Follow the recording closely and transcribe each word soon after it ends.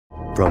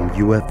From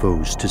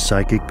UFOs to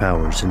psychic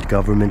powers and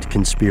government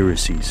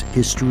conspiracies,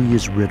 history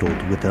is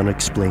riddled with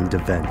unexplained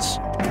events.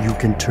 You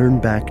can turn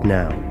back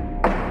now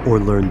or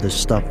learn the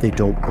stuff they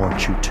don't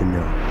want you to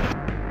know.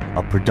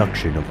 A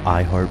production of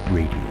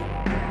iHeartRadio.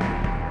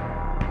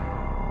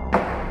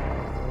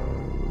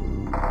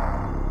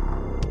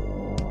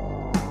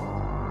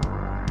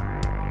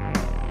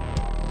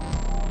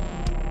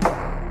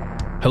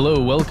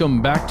 Hello,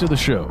 welcome back to the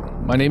show.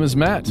 My name is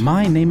Matt.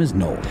 My name is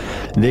Noel.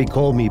 They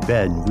call me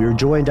Ben. We're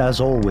joined,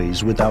 as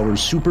always, with our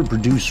super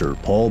producer,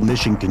 Paul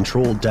Mission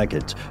Control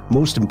Deckett.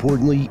 Most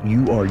importantly,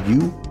 you are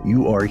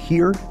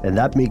here, and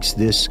that makes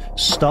this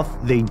stuff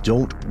they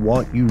don't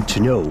want you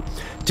to know.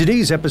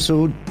 Today's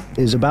episode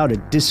is about a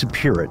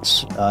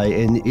disappearance,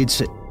 and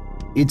it's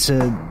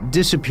a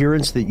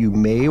disappearance that you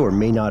may or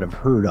may not have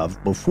heard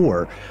of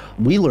before.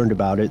 We learned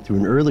about it through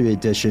an earlier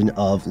edition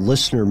of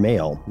Listener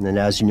Mail. And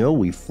as you know,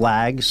 we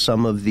flag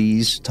some of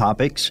these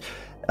topics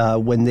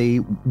when they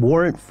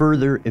warrant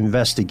further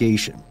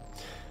investigation.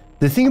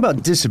 The thing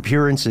about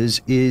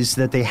disappearances is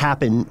that they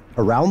happen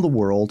around the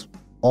world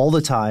all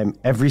the time,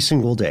 every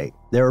single day.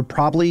 There are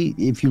probably,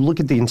 if you look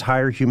at the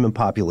entire human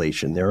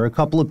population, there are a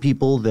couple of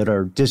people that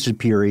are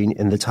disappearing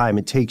in the time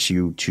it takes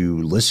you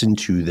to listen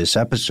to this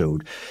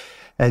episode.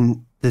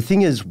 And the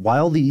thing is,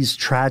 while these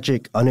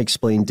tragic,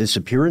 unexplained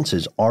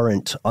disappearances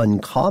aren't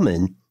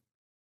uncommon,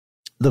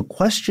 the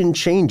question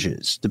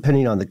changes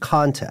depending on the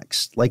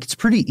context. Like, it's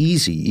pretty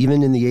easy,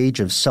 even in the age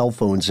of cell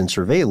phones and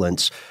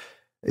surveillance,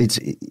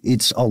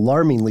 it's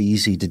alarmingly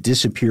easy to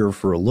disappear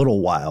for a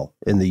little while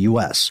in the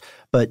U.S.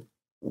 But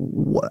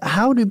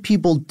how do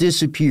people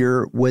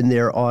disappear when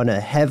they're on a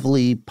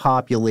heavily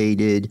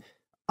populated,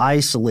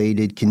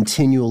 isolated,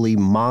 continually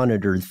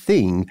monitored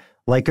thing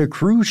like a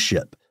cruise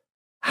ship?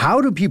 How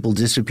do people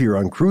disappear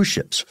on cruise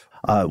ships?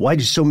 Why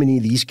do so many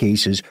of these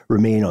cases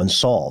remain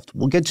unsolved?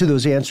 We'll get to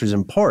those answers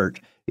in part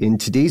in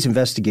today's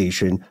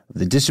investigation of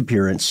the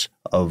disappearance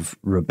of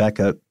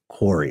Rebecca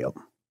Coriam.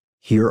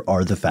 Here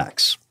are the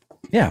facts.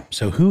 Yeah,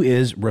 so who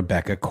is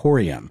Rebecca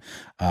Coriam?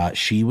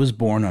 She was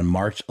born on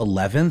March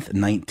 11th,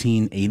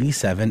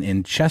 1987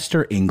 in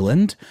Chester,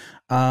 England.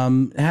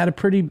 Had a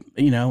pretty,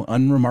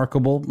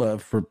 unremarkable,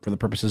 for the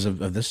purposes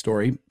of this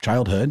story,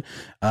 childhood.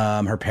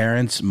 Her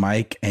parents,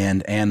 Mike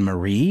and Anne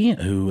Marie,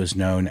 who was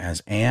known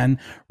as Anne,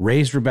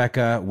 raised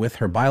Rebecca with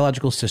her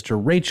biological sister,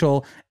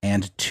 Rachel,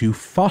 and two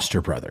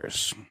foster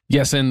brothers.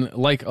 Yes, and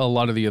like a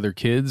lot of the other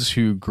kids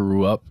who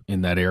grew up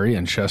in that area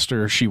in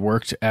Chester, she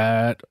worked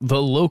at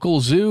the local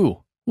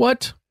zoo.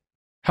 What?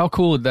 How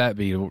cool would that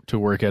be to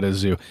work at a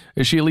zoo?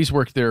 She at least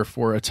worked there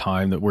for a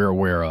time that we're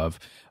aware of.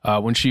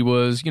 When she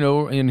was,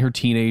 in her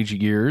teenage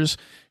years,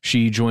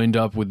 she joined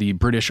up with the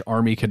British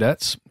Army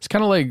Cadets. It's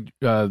kind of like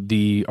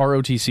the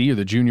ROTC or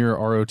the junior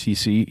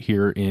ROTC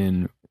here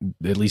in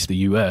at least the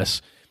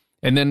U.S.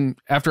 And then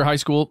after high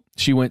school,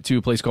 she went to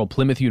a place called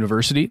Plymouth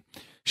University.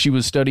 She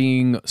was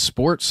studying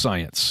sports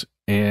science,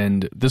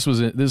 and this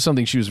is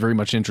something she was very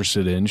much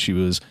interested in. She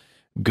was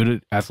good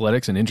at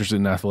athletics and interested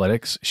in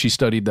athletics. She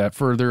studied that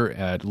further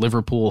at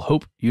Liverpool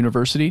Hope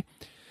University,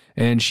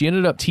 and she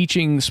ended up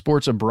teaching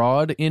sports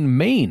abroad in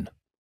Maine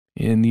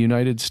in the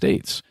United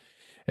States.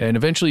 And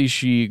eventually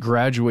she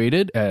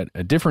graduated at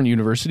a different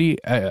university,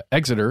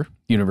 Exeter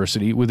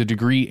University, with a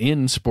degree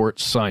in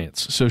sports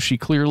science. So she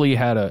clearly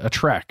had a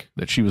track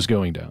that she was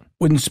going down.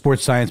 Wouldn't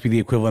sports science be the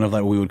equivalent of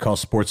like what we would call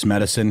sports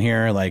medicine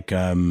here? Like,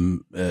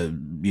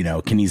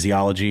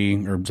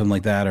 kinesiology or something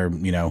like that, or,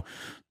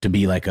 to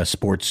be like a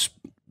sports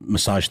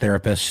massage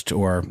therapist,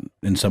 or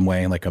in some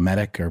way like a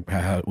medic, or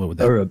what would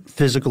that? Or a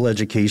physical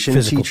education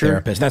physical teacher.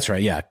 Therapist. That's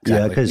right. Yeah.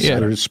 Exactly. Yeah,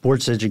 because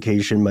sports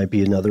education might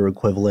be another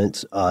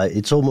equivalent.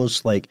 It's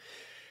almost like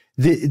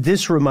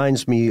this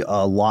reminds me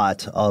a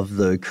lot of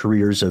the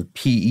careers of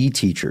PE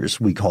teachers,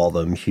 we call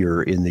them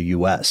here in the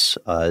U.S.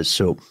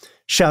 So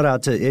shout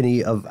out to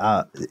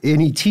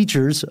any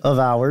teachers of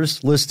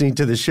ours listening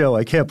to the show.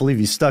 I can't believe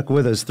you stuck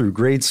with us through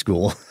grade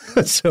school.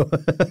 So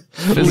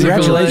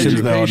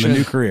congratulations, though, on the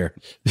new career.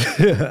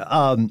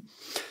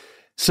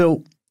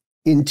 So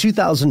in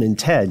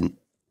 2010,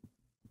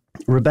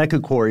 Rebecca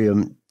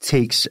Coriam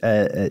takes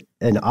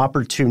an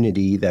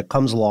opportunity that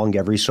comes along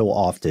every so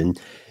often.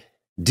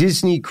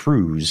 Disney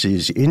Cruise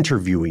is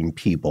interviewing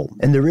people,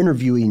 and they're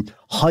interviewing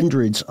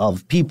hundreds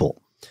of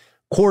people.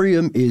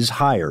 Coriam is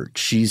hired.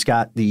 She's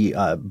got the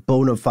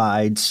bona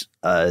fides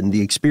and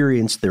the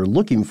experience they're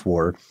looking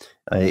for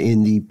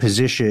in the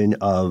position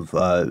of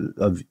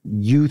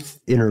youth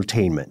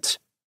entertainment.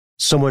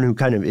 Someone who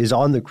kind of is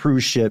on the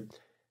cruise ship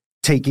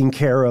taking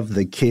care of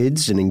the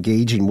kids and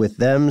engaging with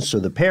them so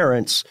the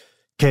parents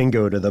can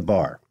go to the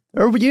bar.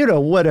 Or,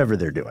 whatever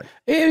they're doing.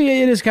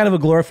 It is kind of a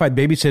glorified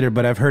babysitter,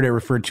 but I've heard it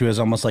referred to as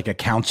almost like a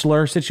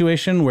counselor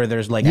situation where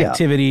there's like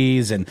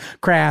activities and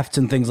crafts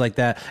and things like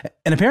that.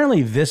 And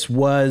apparently this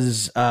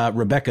was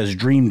Rebecca's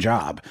dream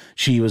job.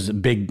 She was a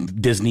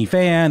big Disney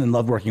fan and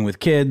loved working with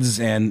kids.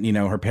 And,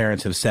 her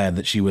parents have said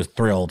that she was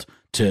thrilled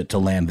to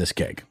land this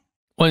gig.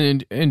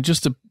 Well, and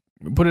just to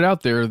put it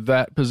out there,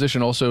 that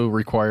position also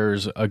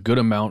requires a good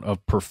amount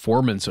of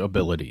performance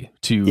ability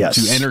to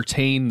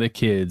entertain the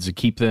kids,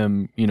 keep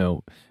them,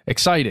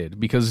 excited,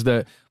 because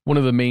one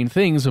of the main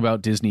things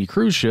about Disney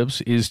cruise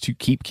ships is to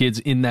keep kids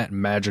in that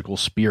magical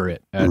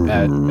spirit at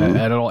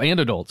all, and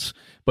adults,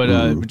 but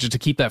just to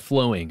keep that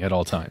flowing at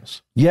all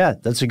times. Yeah,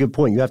 that's a good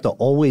point. You have to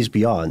always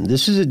be on.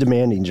 This is a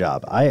demanding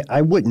job.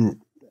 I would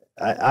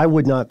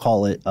not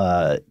call it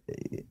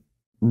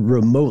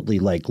remotely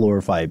like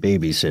glorified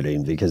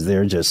babysitting, because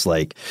they're just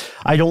like,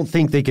 I don't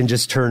think they can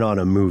just turn on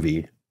a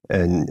movie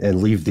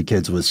and leave the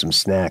kids with some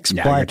snacks.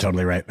 Yeah, you're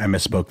totally right. I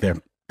misspoke there.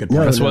 Good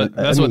point.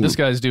 That's what this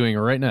guy's doing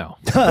right now.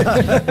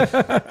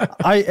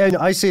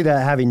 I say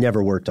that having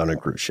never worked on a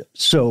cruise ship.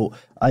 So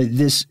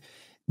this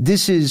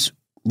is,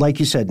 like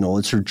you said, Noel,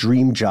 it's her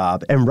dream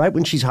job. And right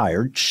when she's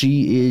hired,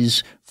 she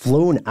is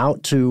flown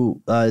out to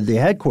the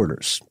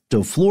headquarters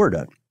to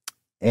Florida.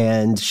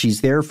 And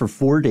she's there for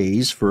 4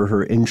 days for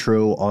her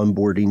intro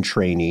onboarding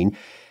training.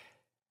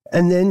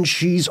 And then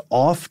she's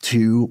off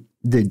to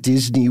the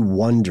Disney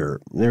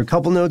Wonder. There are a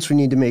couple notes we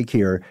need to make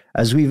here.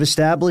 As we've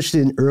established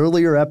in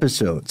earlier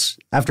episodes,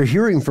 after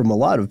hearing from a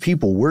lot of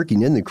people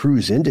working in the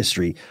cruise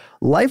industry,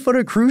 life on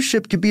a cruise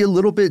ship could be a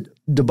little bit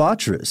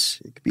debaucherous.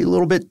 It could be a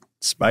little bit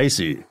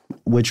spicy,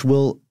 which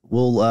will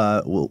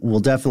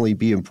definitely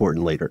be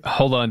important later.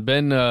 Hold on,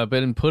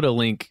 Ben put a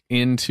link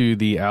into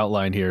the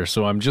outline here,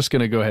 so I'm just going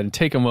to go ahead and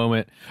take a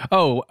moment.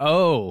 Oh,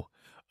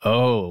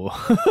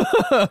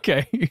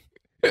 okay.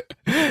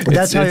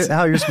 That's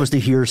how you're supposed to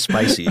hear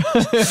spicy.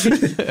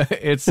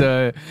 It's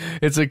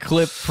a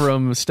clip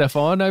from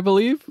Stefan, I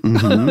believe,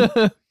 from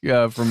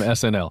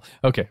SNL.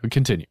 Okay, we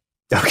continue.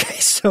 Okay,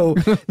 so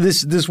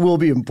this will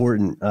be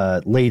important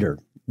later.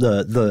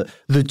 The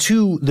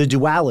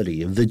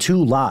duality of the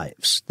two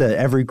lives that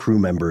every crew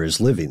member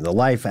is living. The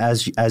life,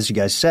 as you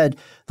guys said,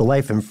 the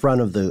life in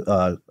front of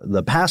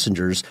the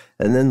passengers,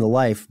 and then the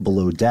life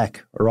below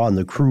deck or on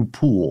the crew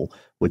pool,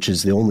 which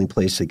is the only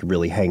place they can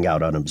really hang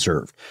out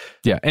unobserved.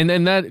 Yeah, and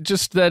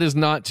that is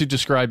not to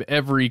describe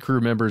every crew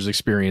member's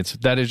experience.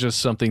 That is just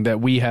something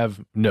that we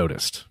have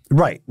noticed.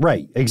 Right,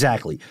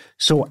 exactly.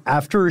 So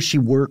after she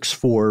works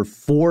for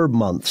 4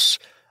 months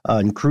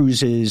on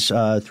cruises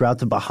throughout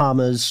the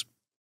Bahamas,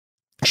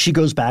 she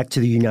goes back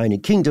to the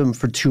United Kingdom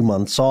for 2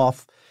 months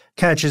off,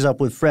 catches up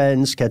with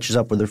friends, catches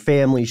up with her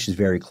family. She's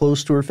very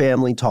close to her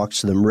family,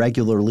 talks to them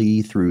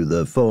regularly through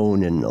the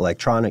phone and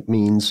electronic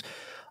means.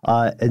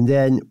 And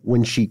then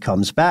when she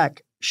comes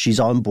back, she's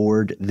on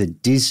board the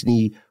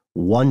Disney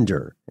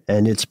Wonder,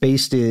 and it's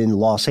based in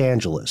Los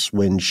Angeles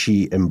when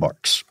she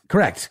embarks.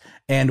 Correct.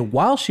 And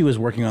while she was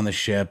working on the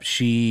ship,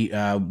 she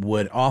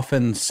would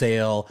often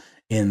sail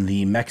in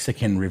the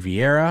Mexican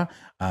Riviera,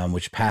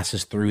 which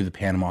passes through the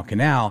Panama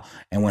Canal.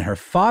 And when her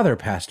father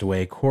passed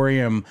away,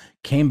 Coriam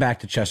came back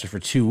to Chester for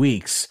 2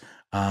 weeks,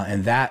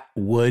 and that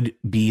would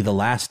be the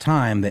last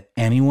time that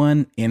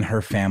anyone in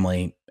her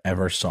family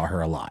ever saw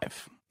her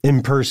alive.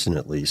 In person,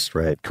 at least,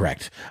 right?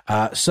 Correct.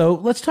 So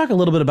let's talk a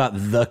little bit about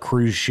the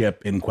cruise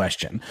ship in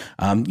question.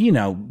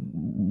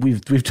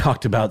 We've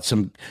talked about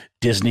some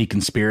Disney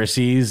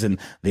conspiracies and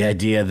the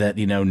idea that,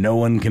 no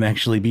one can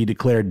actually be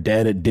declared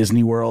dead at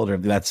Disney World, or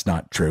that's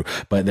not true.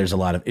 But there's a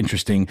lot of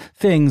interesting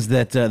things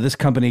that this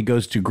company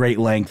goes to great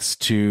lengths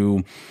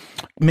to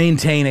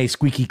maintain a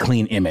squeaky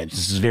clean image.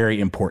 This is very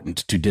important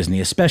to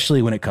Disney,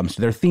 especially when it comes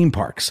to their theme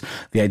parks.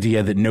 The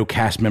idea that no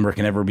cast member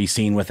can ever be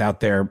seen without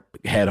their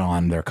head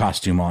on, their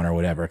costume on, or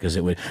whatever, because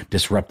it would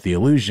disrupt the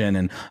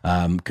illusion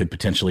and could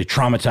potentially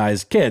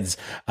traumatize kids.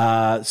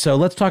 So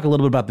let's talk a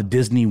little bit about the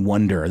Disney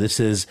Wonder. This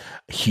is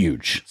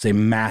huge. It's a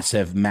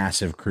massive,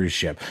 massive cruise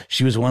ship.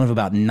 She was one of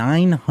about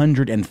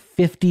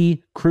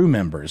 950 crew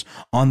members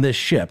on this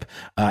ship.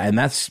 And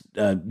that's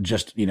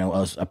just,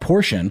 a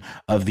portion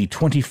of the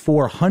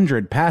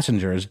 2,400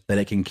 passengers that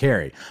it can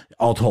carry,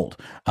 all told.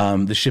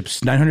 The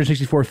ship's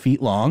 964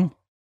 feet long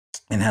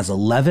and has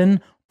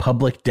 11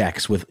 public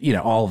decks with,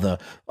 all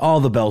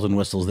the bells and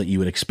whistles that you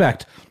would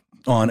expect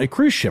on a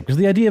cruise ship, because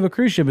the idea of a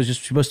cruise ship is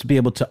just supposed to be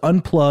able to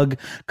unplug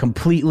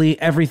completely.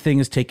 Everything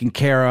is taken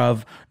care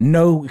of.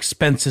 No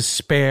expenses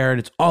spared.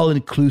 It's all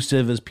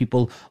inclusive, as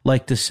people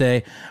like to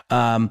say.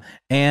 And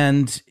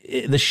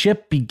the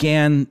ship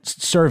began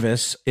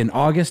service in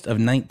August of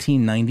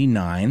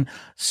 1999.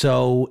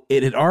 So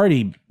it had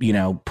already,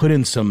 put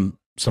in some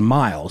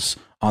miles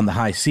on the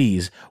high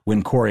seas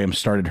when Coriam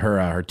started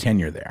her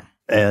tenure there.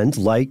 And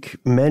like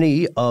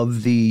many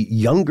of the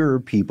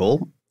younger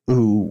people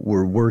who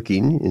were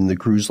working in the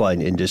cruise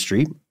line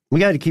industry, we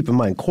got to keep in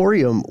mind,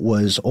 Coriam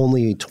was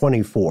only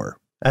 24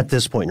 at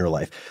this point in her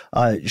life.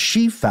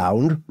 She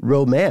found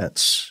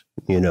romance.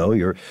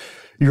 You're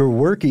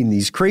working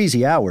these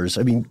crazy hours.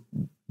 I mean,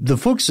 the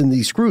folks in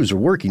these crews are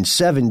working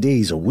 7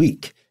 days a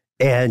week,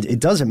 and it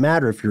doesn't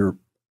matter if you're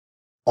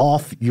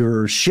off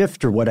your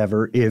shift or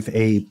whatever. If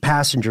a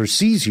passenger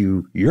sees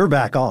you, you're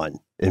back on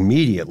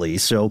immediately.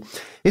 So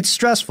it's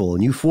stressful,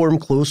 and you form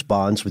close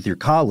bonds with your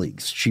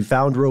colleagues. She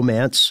found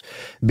romance,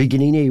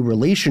 beginning a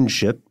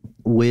relationship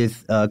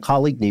with a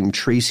colleague named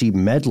Tracy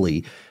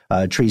Medley.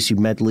 Tracy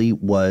Medley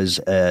was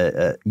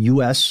a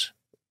U.S.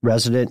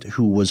 resident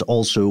who was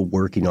also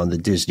working on the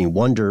Disney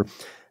Wonder.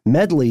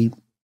 Medley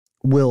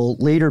will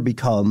later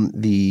become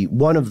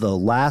one of the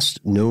last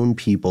known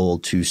people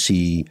to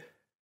see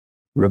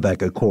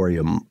Rebecca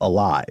Coriam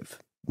alive.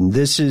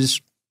 This is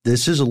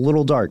a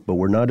little dark, but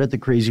we're not at the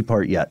crazy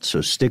part yet,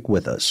 so stick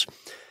with us.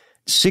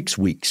 6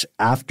 weeks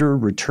after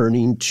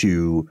returning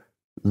to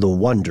the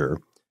Wonder,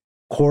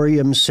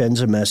 Coriam sends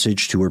a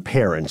message to her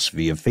parents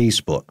via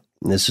Facebook.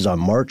 And this is on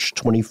March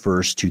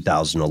 21st,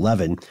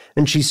 2011.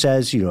 And she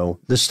says,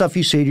 the stuff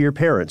you say to your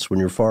parents when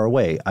you're far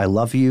away. I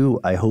love you.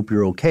 I hope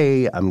you're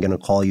okay. I'm going to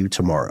call you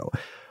tomorrow.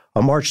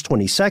 On March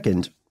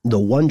 22nd, the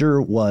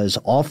Wonder was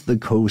off the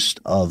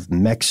coast of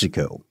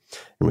Mexico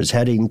and was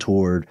heading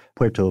toward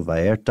Puerto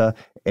Vallarta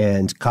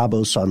and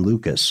Cabo San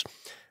Lucas.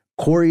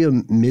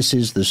 Coriam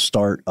misses the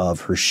start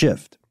of her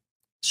shift.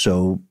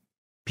 So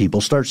people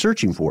start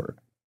searching for her.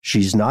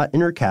 She's not in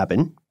her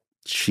cabin.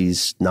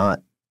 She's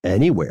not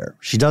anywhere.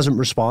 She doesn't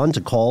respond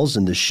to calls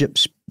in the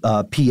ship's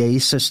PA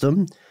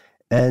system,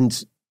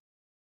 and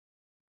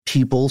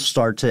people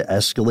start to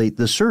escalate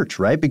the search,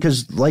 right?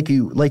 Because like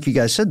you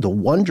guys said, the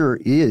Wonder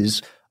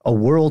is a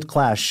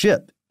world-class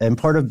ship, and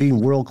part of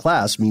being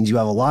world-class means you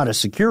have a lot of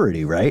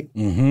security, right?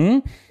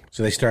 Mm-hmm.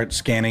 So they start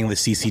scanning the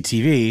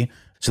CCTV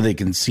so they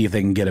can see if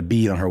they can get a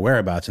bead on her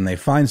whereabouts, and they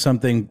find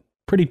something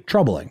pretty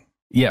troubling.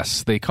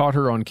 Yes, they caught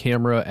her on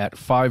camera at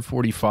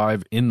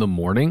 5:45 in the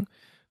morning.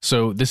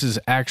 So this is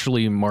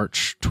actually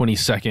March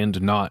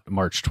 22nd, not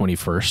March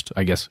 21st,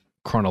 I guess,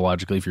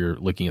 chronologically, if you're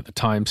looking at the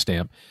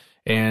timestamp.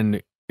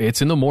 And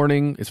it's in the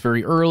morning. It's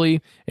very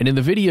early. And in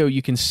the video,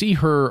 you can see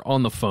her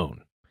on the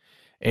phone.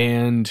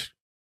 And,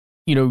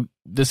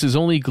 this is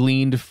only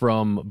gleaned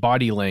from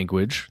body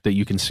language that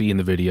you can see in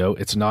the video.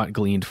 It's not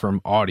gleaned from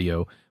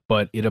audio.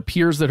 But it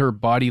appears that her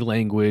body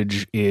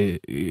language,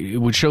 it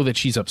would show that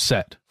she's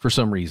upset for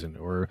some reason,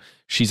 or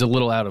she's a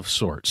little out of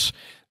sorts.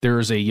 There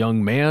is a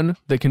young man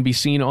that can be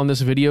seen on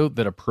this video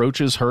that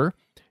approaches her,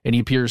 and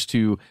he appears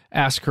to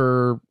ask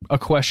her a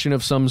question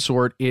of some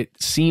sort. It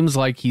seems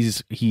like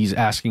he's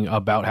asking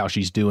about how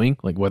she's doing,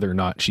 like whether or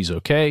not she's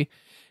okay.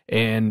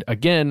 And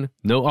again,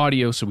 no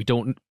audio, so we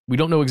don't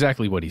know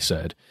exactly what he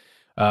said.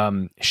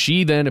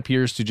 She then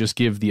appears to just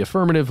give the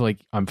affirmative, like,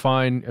 I'm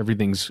fine,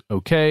 everything's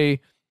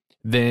okay.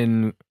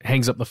 Then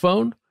hangs up the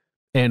phone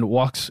and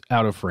walks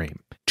out of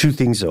frame. Two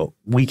things, though.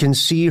 We can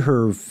see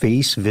her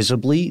face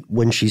visibly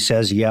when she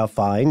says, yeah,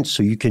 fine.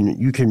 So you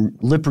can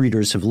lip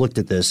readers have looked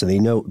at this and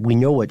we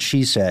know what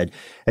she said.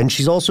 And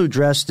she's also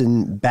dressed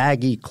in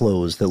baggy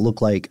clothes that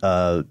look like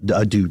a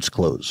dude's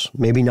clothes.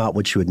 Maybe not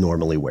what you would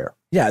normally wear.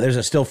 Yeah, there's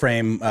a still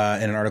frame in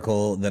an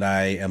article that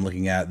I am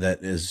looking at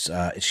that is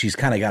she's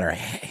kind of got her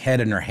head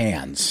in her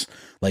hands,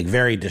 like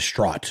very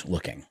distraught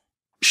looking.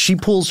 She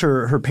pulls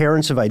her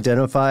parents have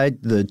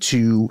identified the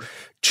two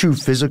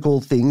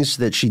physical things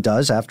that she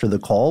does after the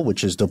call,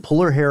 which is to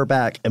pull her hair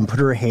back and put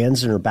her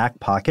hands in her back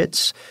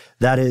pockets.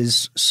 That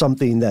is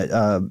something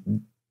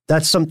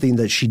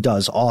that she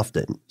does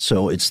often.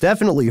 So it's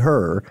definitely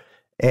her.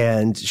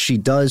 And she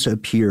does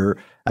appear,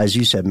 as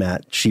you said,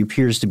 Matt, she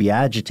appears to be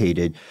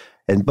agitated.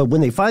 But when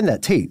they find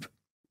that tape,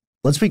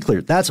 let's be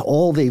clear, that's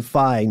all they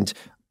find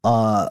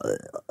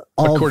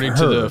according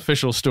to the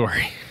official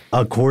story.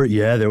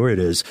 Yeah, there it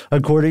is.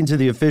 According to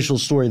the official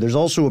story, there's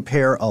also a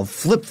pair of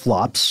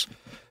flip-flops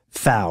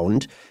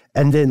found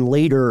and then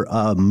later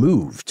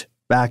moved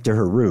back to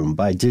her room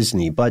by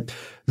Disney. But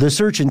the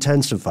search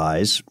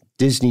intensifies.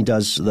 Disney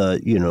does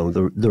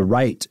the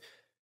right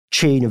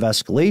chain of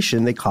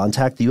escalation. They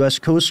contact the U.S.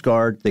 Coast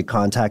Guard. They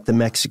contact the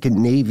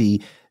Mexican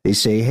Navy. They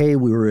say, hey,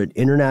 we were at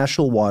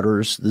international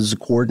waters. This is the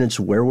coordinates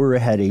of where we were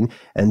heading.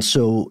 And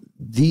so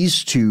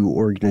these two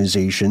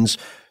organizations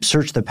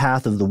search the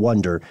path of the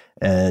Wonder.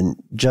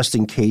 And just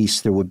in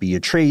case there would be a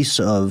trace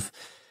of,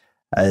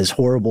 as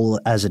horrible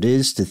as it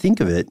is to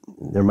think of it,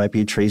 there might be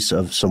a trace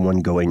of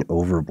someone going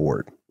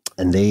overboard.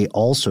 And they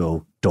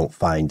also don't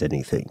find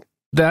anything.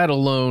 That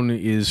alone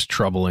is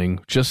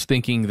troubling. Just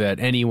thinking that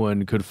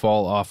anyone could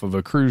fall off of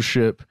a cruise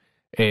ship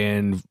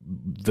and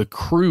the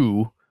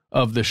crew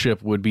of the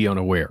ship would be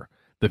unaware.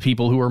 The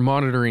people who are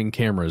monitoring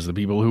cameras, the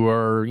people who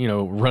are,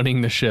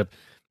 running the ship.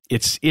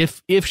 It's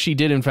if she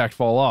did in fact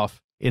fall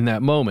off in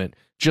that moment,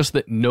 just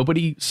that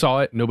nobody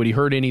saw it, nobody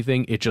heard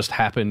anything. It just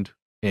happened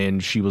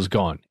and she was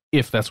gone,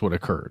 if that's what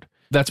occurred.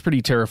 That's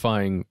pretty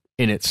terrifying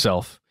in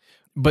itself.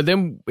 But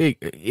then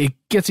it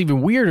gets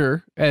even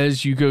weirder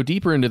as you go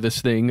deeper into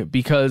this thing,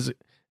 because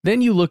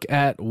then you look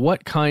at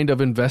what kind of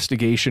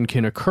investigation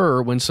can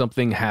occur when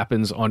something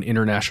happens on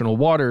international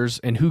waters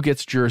and who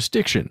gets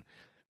jurisdiction.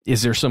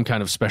 Is there some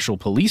kind of special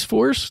police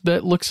force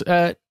that looks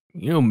at,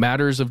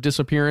 matters of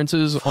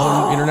disappearances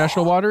on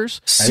international waters?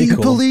 Sea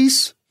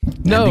police?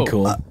 No. That'd be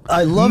cool.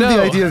 I love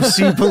the idea of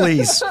sea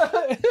police.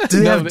 Do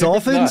they have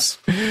dolphins?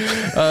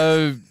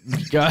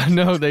 God,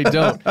 no, they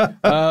don't.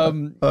 I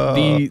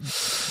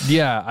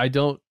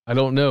I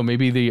don't know.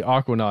 Maybe the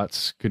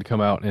Aquanauts could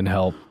come out and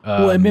help.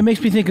 Well, it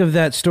makes me think of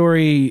that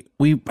story.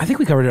 I think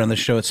we covered it on the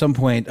show at some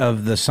point,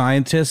 of the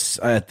scientists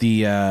at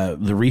the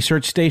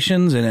research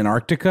stations in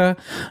Antarctica,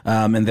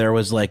 and there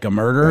was like a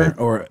murder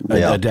or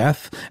a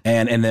death,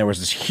 and there was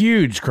this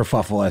huge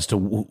kerfuffle as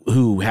to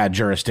who had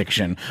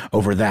jurisdiction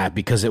over that,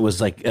 because it was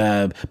like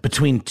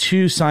between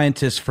two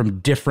scientists from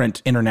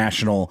different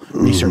international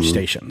research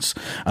stations,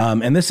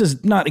 and this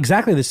is not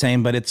exactly the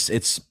same, but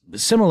it's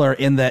similar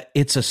in that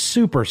it's a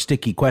super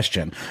sticky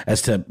question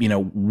as to,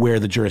 where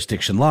the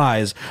jurisdiction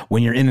lies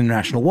when you're in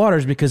international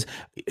waters, because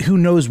who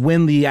knows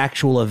when the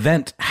actual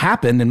event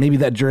happened, and maybe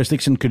that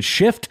jurisdiction could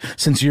shift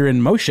since you're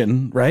in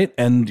motion, right?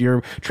 And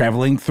you're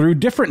traveling through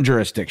different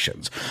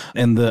jurisdictions.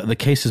 And the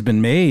case has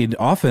been made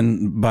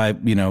often by,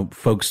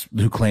 folks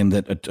who claim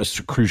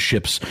that cruise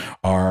ships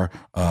are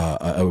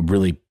a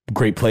really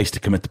great place to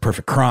commit the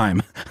perfect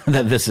crime,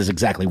 that this is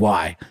exactly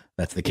why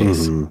that's the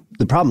case.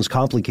 The problem's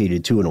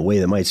complicated, too, in a way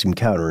that might seem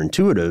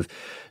counterintuitive.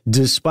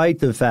 Despite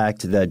the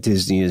fact that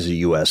Disney is a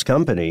U.S.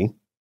 company,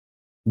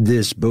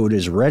 this boat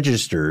is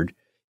registered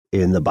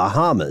in the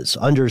Bahamas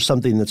under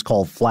something that's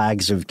called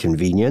flags of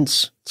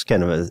convenience. It's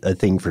kind of a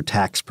thing for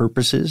tax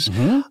purposes,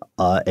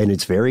 and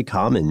it's very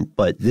common.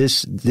 But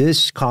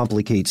this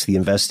complicates the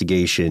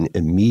investigation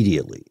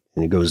immediately.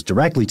 And it goes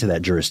directly to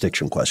that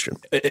jurisdiction question.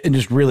 And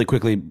just really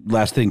quickly,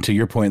 last thing to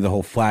your point, the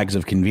whole flags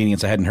of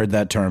convenience, I hadn't heard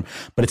that term,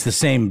 but it's the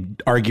same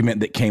argument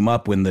that came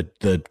up when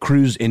the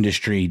cruise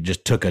industry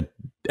just took a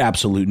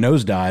absolute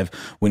nosedive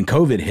when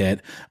COVID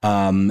hit.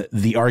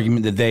 The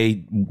argument that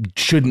they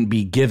shouldn't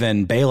be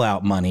given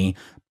bailout money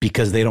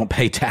because they don't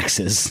pay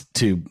taxes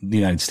to the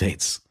United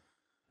States.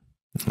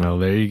 Well,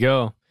 there you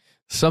go.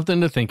 Something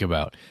to think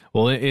about.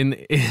 Well, in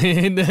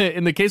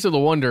the case of the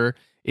Wonder,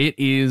 it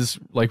is,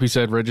 like we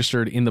said,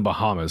 registered in the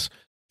Bahamas.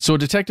 So a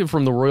detective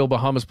from the Royal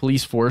Bahamas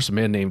Police Force, a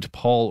man named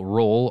Paul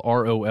Rolle,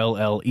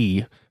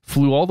 R-O-L-L-E,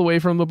 flew all the way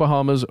from the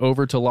Bahamas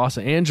over to Los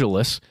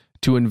Angeles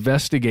to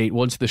investigate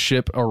once the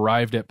ship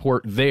arrived at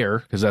port there,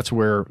 because that's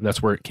where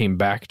it came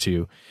back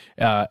to.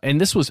 And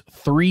this was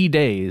 3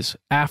 days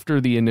after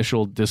the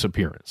initial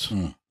disappearance.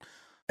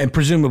 And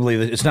presumably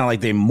it's not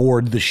like they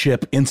moored the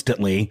ship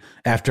instantly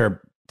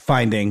after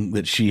finding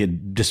that she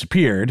had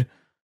disappeared.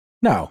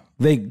 No,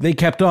 they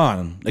kept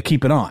on,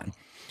 keeping on.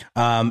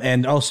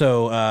 And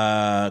also,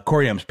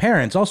 Coriam's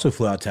parents also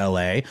flew out to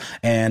L.A.,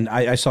 and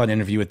I saw an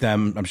interview with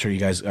them. I'm sure you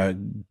guys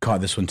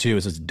caught this one too.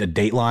 It's a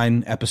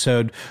Dateline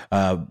episode,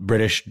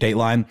 British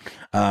Dateline,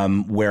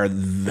 where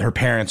her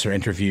parents are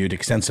interviewed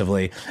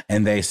extensively,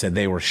 and they said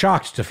they were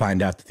shocked to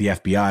find out that the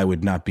FBI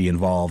would not be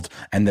involved,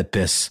 and that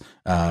this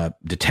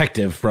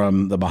detective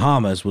from the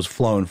Bahamas was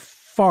flown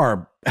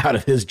far out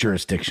of his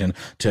jurisdiction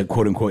to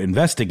quote unquote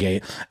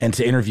investigate and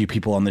to interview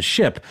people on the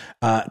ship.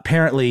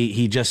 Apparently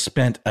he just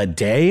spent a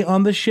day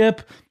on the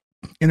ship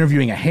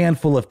interviewing a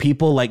handful of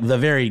people, like the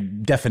very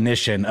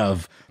definition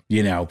of,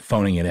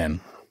 phoning it in.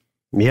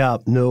 Yeah,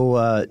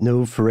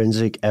 no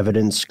forensic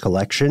evidence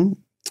collection.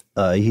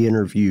 He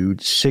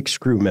interviewed 6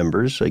 crew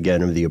members,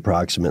 again, of the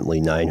approximately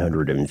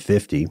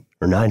 950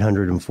 or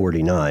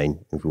 949,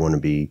 if we want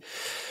to be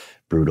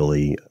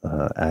brutally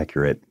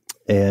accurate.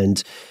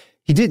 And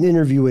he didn't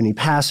interview any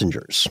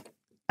passengers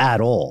at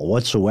all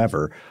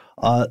whatsoever.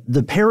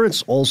 The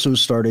parents also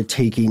started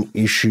taking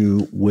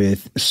issue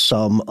with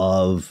some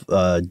of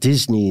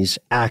Disney's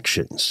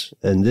actions.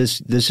 And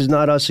this is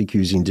not us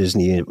accusing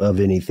Disney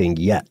of anything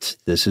yet.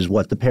 This is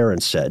what the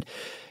parents said.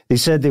 They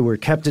said they were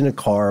kept in a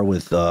car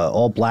with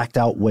all blacked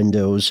out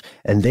windows,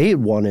 and they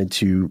had wanted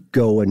to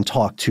go and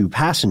talk to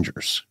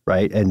passengers,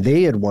 right? And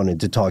they had wanted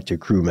to talk to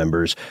crew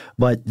members,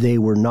 but they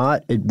were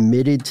not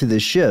admitted to the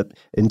ship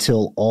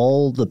until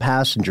all the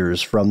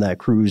passengers from that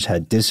cruise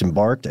had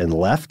disembarked and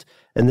left.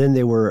 And then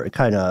they were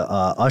kind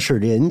of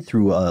ushered in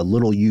through a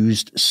little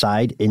used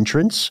side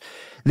entrance.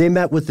 They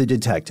met with the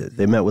detective.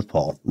 They met with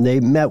Paul. They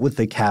met with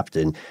the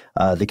captain.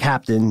 The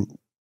captain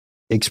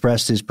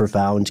expressed his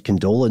profound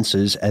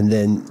condolences, and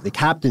then the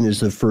captain is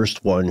the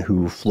first one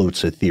who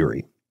floats a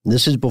theory.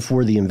 This is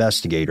before the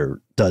investigator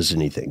does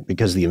anything,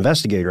 because the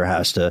investigator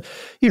has to,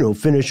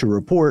 finish a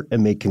report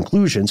and make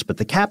conclusions. But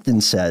the captain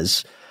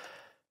says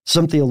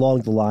something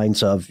along the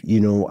lines of,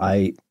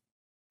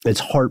 it's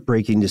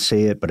heartbreaking to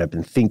say it, but I've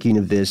been thinking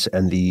of this,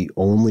 and the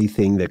only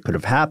thing that could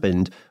have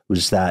happened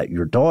was that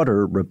your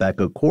daughter,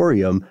 Rebecca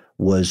Coriam,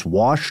 was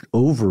washed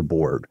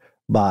overboard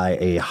by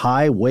a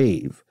high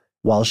wave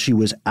while she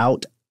was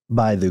out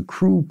by the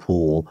crew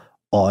pool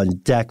on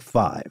deck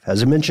 5.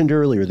 As I mentioned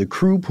earlier, the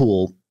crew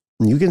pool,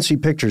 and you can see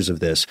pictures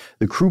of this,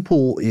 the crew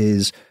pool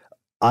is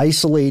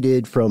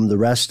isolated from the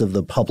rest of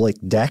the public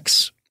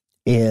decks,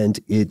 and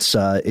it's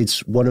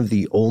one of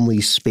the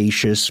only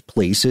spacious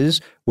places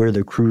where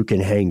the crew can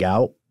hang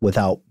out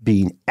without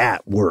being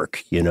at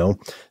work,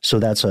 So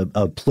that's a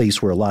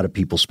place where a lot of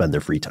people spend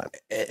their free time.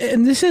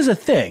 And this is a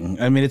thing.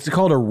 I mean, it's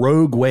called a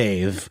rogue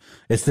wave.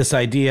 It's this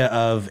idea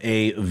of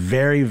a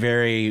very,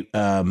 very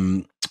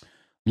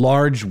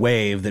large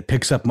wave that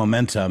picks up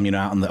momentum,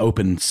 out in the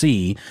open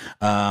sea,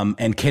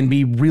 and can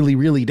be really,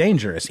 really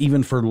dangerous,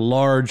 even for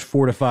large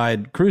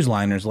fortified cruise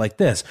liners like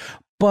this.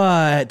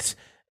 But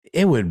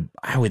I would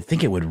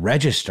think it would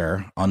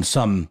register on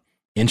some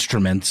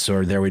instruments,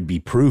 or there would be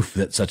proof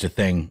that such a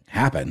thing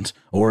happened,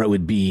 or it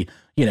would be,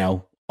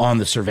 on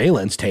the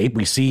surveillance tape.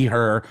 We see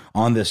her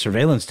on the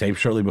surveillance tape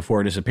shortly before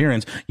her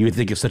disappearance. You would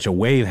think if such a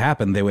wave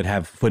happened, they would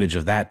have footage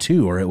of that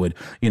too, or it would,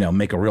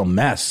 make a real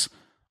mess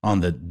on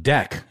the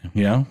deck,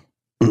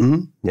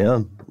 Mm-hmm.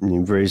 Yeah,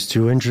 you've raised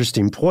two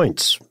interesting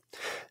points.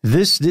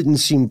 This didn't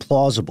seem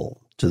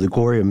plausible to the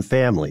Coriam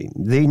family.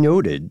 They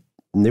noted,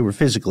 and they were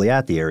physically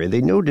at the area,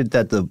 they noted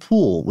that the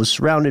pool was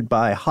surrounded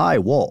by high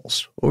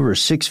walls, over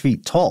 6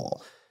 feet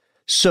tall.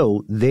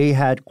 So they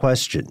had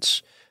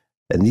questions.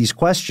 And these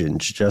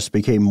questions just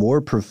became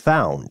more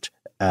profound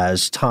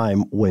as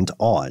time went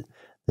on.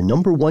 The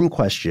number one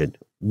question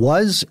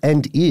was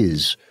and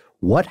is,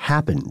 what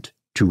happened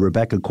to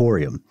Rebecca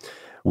Coriam?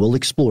 We'll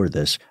explore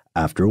this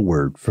after a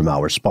word from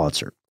our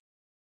sponsor.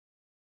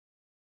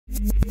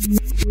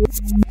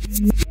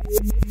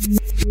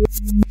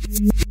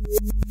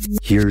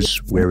 Here's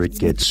where it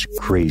gets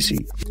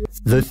crazy.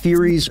 The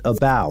theories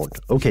abound.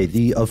 Okay,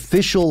 the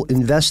official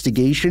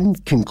investigation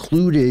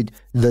concluded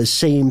the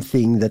same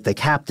thing that the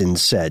captain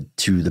said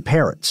to the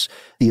parents.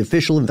 The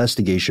official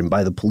investigation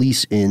by the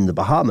police in the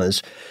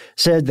Bahamas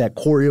said that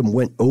Coriam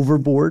went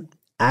overboard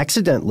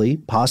accidentally,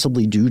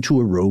 possibly due to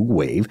a rogue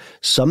wave,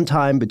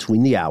 sometime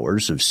between the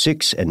hours of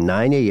 6 and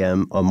 9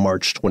 a.m. on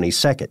March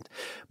 22nd.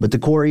 But the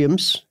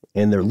Coriams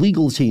and their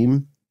legal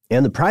team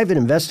and the private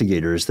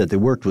investigators that they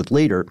worked with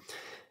later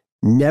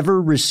never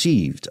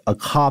received a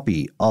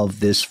copy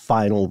of this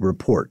final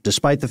report,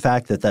 despite the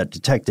fact that that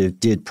detective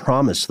did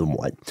promise them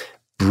one.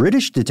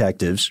 British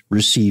detectives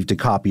received a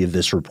copy of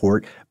this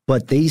report,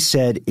 but they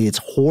said it's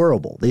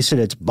horrible. They said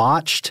it's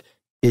botched.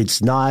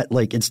 It's not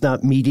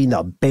meeting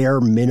the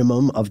bare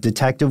minimum of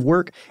detective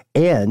work.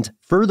 And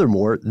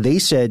furthermore, they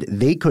said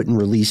they couldn't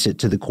release it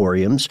to the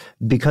Coriams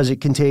because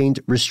it contained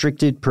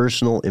restricted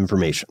personal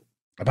information.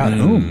 About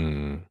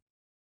whom?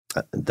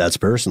 That's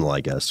personal,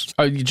 I guess.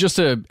 Just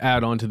to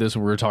add on to this,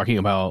 we were talking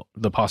about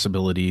the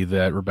possibility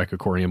that Rebecca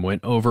Coriam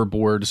went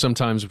overboard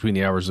sometimes between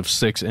the hours of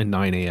 6 and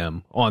 9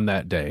 a.m. on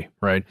that day,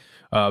 right?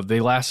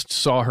 They last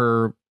saw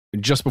her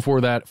just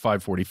before that,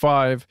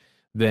 5:45.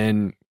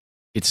 Then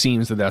it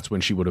seems that that's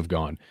when she would have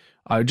gone.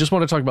 I just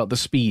want to talk about the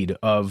speed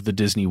of the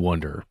Disney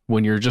Wonder.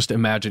 When you're just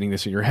imagining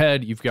this in your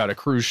head, you've got a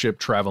cruise ship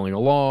traveling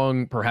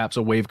along, perhaps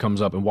a wave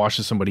comes up and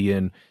washes somebody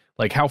in.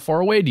 Like, how far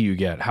away do you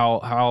get?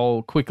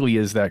 How quickly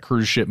is that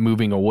cruise ship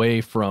moving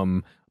away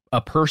from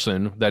a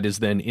person that is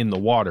then in the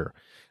water?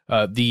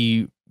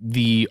 The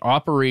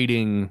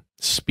operating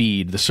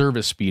speed, the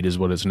service speed is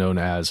what it's known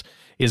as,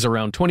 is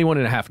around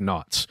 21.5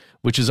 knots,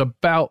 which is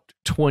about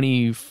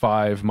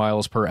 25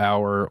 miles per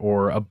hour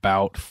or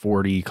about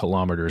 40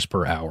 kilometers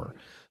per hour.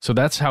 So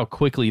that's how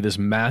quickly this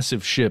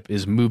massive ship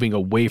is moving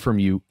away from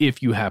you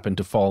if you happen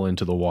to fall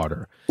into the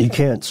water. You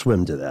can't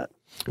swim to that.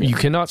 You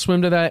cannot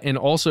swim to that, and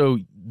also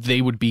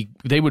they would be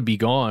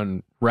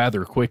gone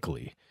rather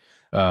quickly.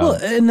 Well,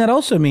 and that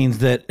also means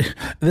that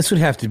this would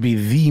have to be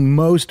the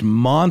most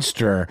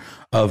monster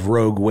of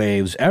rogue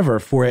waves ever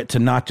for it to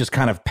not just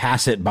kind of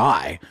pass it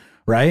by,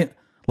 right?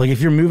 Like if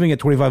you're moving at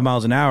 25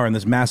 miles an hour in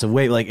this massive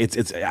wave, like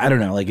it's I don't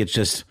know, like it's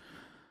just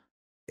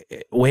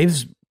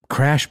waves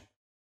crash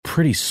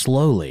pretty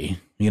slowly.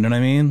 You know what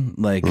I mean?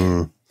 Like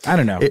I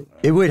don't know.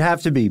 It would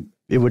have to be.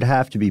 It would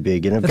have to be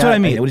big, and that's what I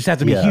mean. It would just have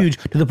to be huge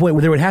to the point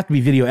where there would have to be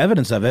video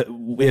evidence of it.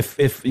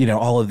 If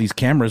all of these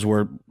cameras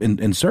were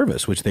in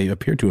service, which they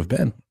appear to have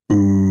been.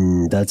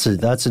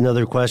 That's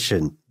another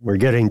question. We're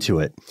getting to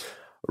it.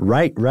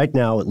 Right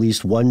now, at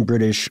least one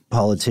British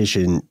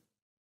politician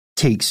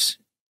takes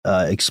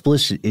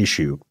explicit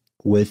issue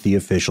with the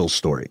official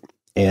story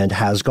and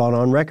has gone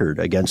on record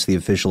against the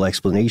official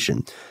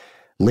explanation.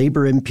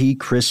 Labour MP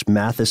Chris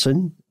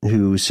Matheson,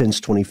 who since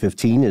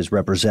 2015 has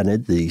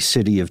represented the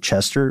city of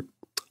Chester.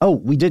 Oh,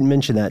 we didn't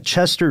mention that.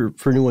 Chester,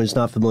 for anyone who's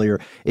not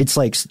familiar, it's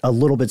like a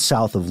little bit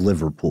south of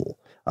Liverpool.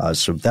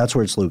 So that's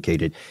where it's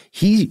located.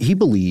 He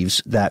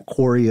believes that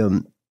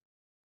Coriam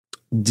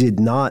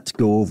did not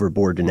go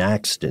overboard in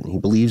accident. He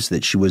believes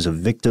that she was a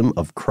victim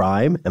of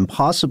crime and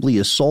possibly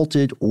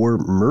assaulted or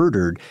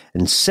murdered,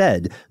 and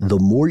said, the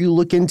more you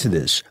look into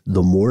this,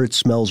 the more it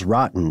smells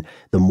rotten,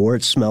 the more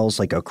it smells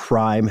like a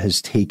crime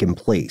has taken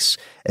place.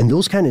 And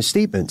those kind of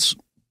statements,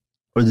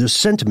 or the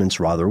sentiments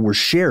rather, were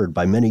shared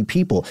by many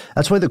people.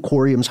 That's why the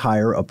Coriams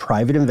hire a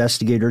private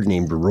investigator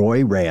named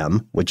Roy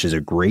Ram, which is a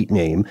great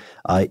name.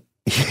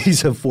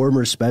 He's a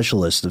former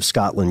specialist of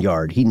Scotland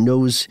Yard. He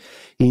knows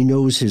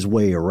his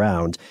way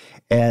around.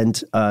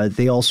 And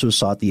they also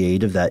sought the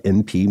aid of that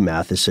MP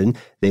Matheson.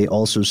 They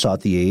also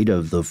sought the aid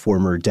of the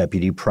former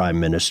Deputy Prime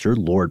Minister,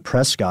 Lord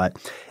Prescott.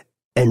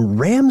 And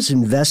Ram's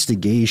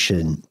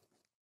investigation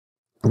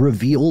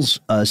reveals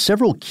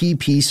several key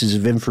pieces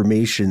of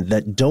information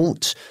that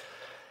don't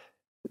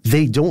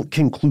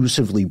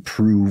conclusively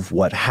prove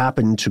what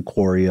happened to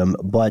Coriam,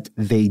 but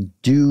they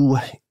do.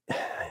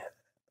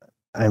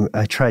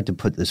 I tried to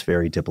put this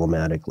very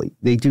diplomatically.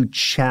 They do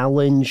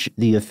challenge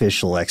the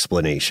official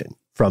explanation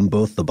from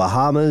both the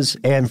Bahamas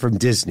and from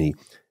Disney,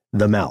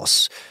 the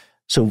mouse.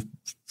 So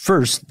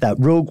first, that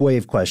rogue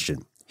wave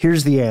question.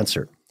 Here's the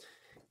answer.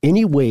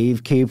 Any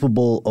wave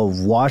capable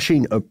of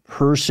washing a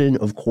person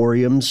of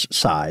Coriam's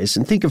size,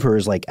 and think of her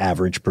as like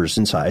average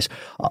person size,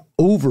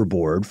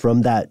 overboard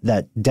from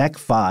that deck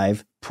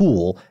 5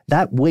 pool,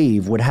 that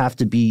wave would have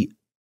to be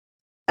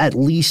at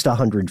least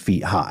 100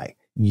 feet high.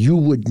 You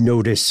would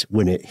notice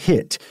when it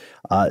hit.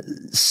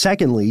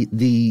 Secondly,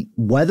 the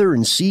weather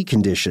and sea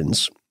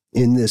conditions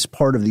in this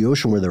part of the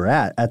ocean where they're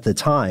at the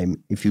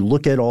time, if you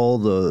look at all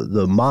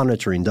the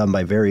monitoring done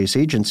by various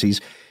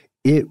agencies,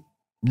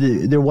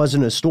 there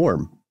wasn't a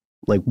storm.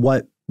 Like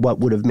what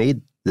would have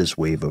made this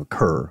wave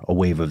occur, a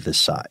wave of this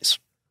size?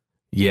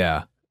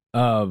 Yeah.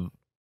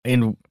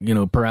 And,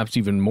 perhaps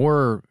even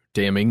more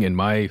damning, in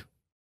my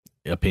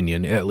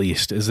opinion, at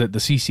least, is that the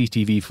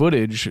CCTV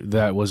footage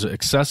that was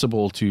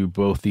accessible to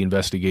both the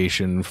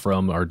investigation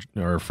from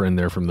our friend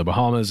there from the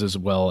Bahamas, as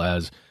well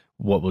as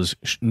what was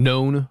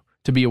known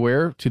to be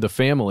aware to the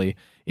family,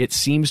 it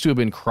seems to have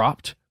been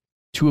cropped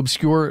to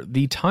obscure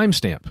the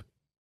timestamp.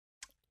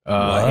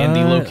 And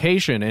the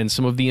location and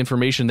some of the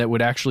information that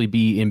would actually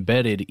be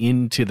embedded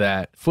into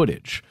that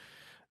footage.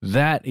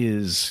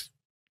 That's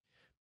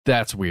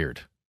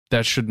weird.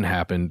 That shouldn't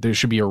happen. There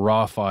should be a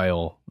raw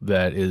file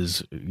that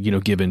is,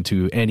 given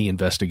to any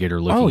investigator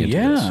looking into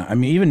this. I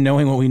mean, even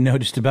knowing what we know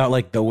just about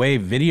like the way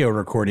video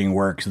recording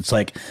works, it's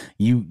like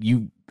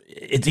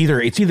it's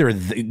either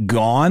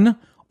gone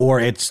or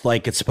it's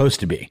like it's supposed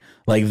to be.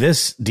 Like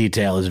this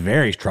detail is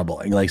very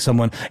troubling. Like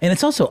and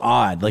it's also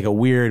odd, like a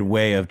weird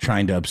way of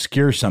trying to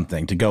obscure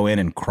something, to go in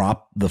and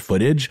crop the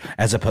footage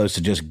as opposed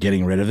to just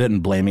getting rid of it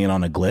and blaming it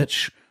on a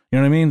glitch. You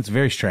know what I mean? It's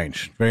very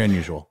strange, very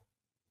unusual.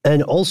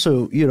 And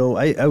also,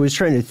 I was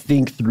trying to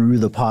think through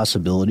the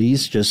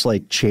possibilities, just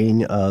like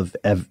chain of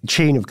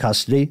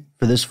custody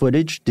for this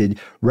footage. Did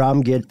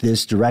Ram get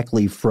this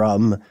directly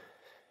from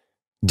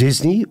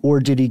Disney, or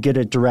did he get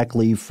it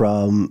directly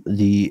from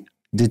the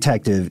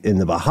detective in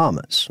the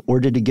Bahamas, or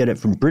did he get it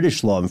from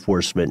British law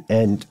enforcement?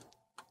 And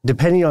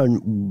depending on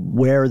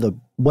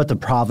what the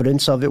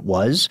provenance of it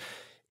was,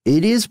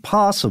 it is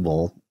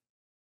possible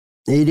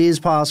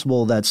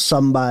that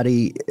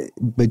somebody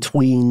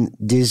between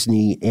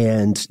Disney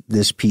and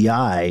this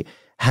PI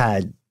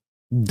had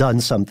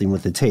done something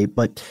with the tape.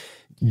 But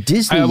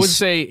Disney, I would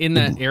say in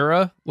that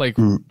era, like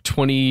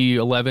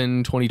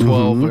 2011,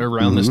 2012,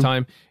 around this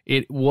time,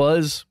 it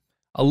was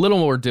a little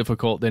more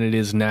difficult than it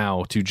is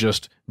now to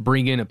just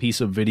bring in a piece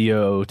of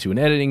video to an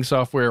editing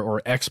software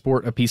or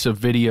export a piece of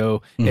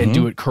video and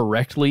do it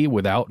correctly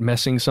without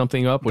messing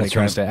something up when it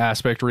comes to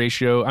aspect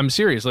ratio. I'm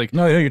serious. Like,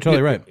 no, you're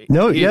totally right.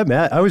 Yeah,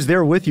 Matt, I was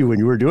there with you when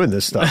you were doing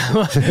this stuff.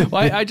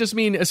 Well, I just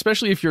mean,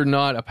 especially if you're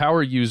not a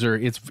power user,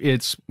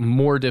 it's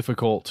more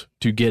difficult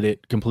to get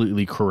it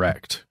completely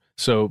correct.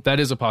 So that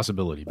is a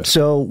possibility.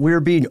 So we're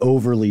being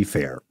overly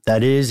fair.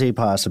 That is a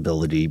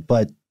possibility,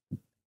 but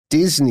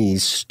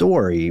Disney's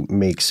story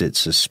makes it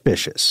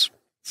suspicious.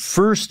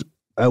 First,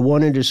 I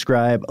want to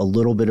describe a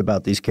little bit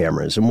about these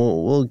cameras, and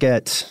we'll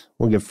get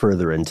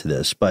further into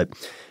this. But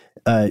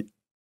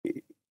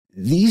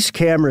these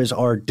cameras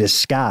are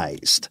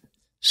disguised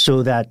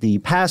so that the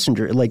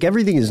passenger, like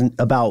everything, is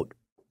about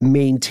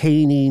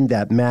maintaining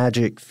that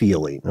magic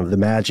feeling of the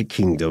Magic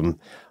Kingdom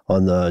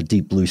on the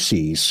deep blue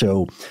sea.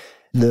 So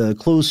the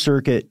closed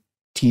circuit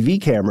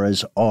TV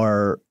cameras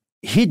are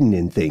hidden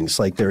in things,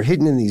 like they're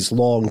hidden in these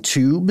long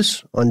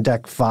tubes on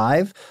deck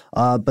 5,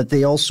 but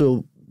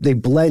they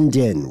blend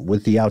in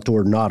with the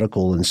outdoor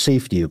nautical and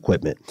safety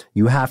equipment.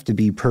 You have to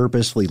be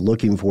purposely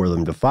looking for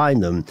them to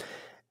find them.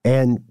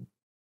 And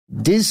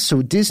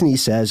so Disney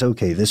says,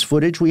 okay, this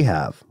footage we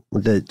have,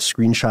 the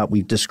screenshot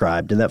we've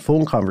described, and that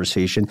phone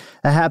conversation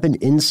that happened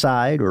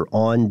inside or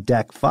on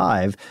deck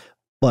 5,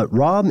 but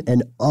Ram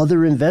and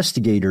other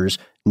investigators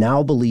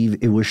now believe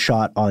it was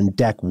shot on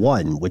deck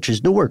 1, which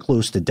is nowhere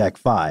close to deck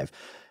 5.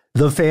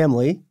 The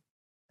family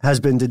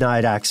has been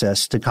denied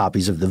access to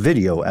copies of the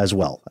video as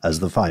well as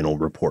the final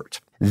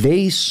report.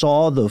 They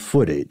saw the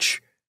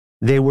footage.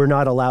 They were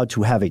not allowed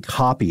to have a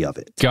copy of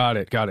it. Got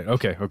it.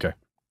 Okay.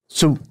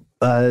 So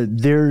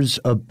there's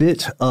a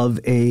bit of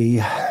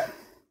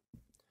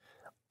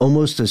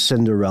almost a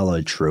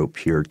Cinderella trope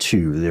here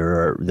too.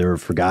 There are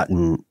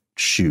forgotten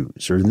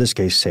shoes, or in this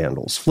case,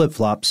 sandals,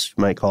 flip-flops,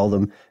 you might call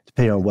them,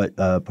 depending on what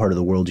part of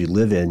the world you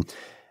live in.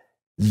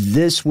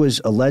 This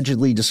was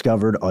allegedly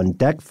discovered on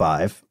deck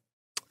 5,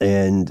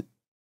 and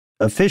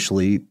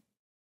officially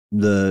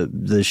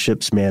the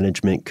ship's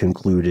management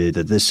concluded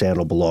that this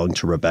sandal belonged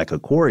to Rebecca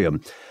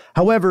Coriam.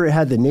 However, it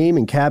had the name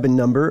and cabin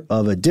number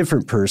of a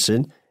different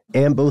person,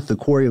 and both the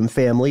Coriam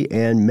family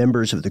and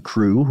members of the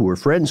crew who were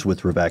friends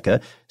with Rebecca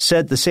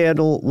said the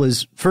sandal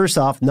was, first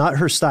off, not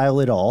her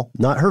style at all,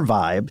 not her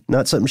vibe,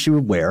 not something she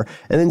would wear.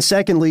 And then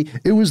secondly,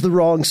 it was the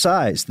wrong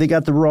size. They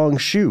got the wrong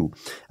shoe.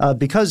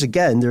 Because,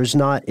 again, there's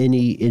not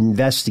any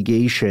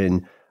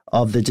investigation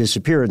of the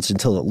disappearance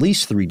until at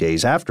least 3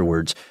 days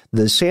afterwards.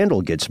 The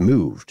sandal gets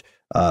moved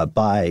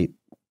by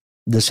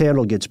this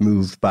handle gets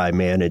moved by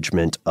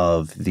management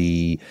of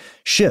the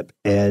ship,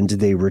 and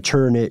they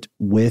return it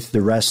with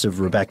the rest of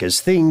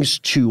Rebecca's things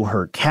to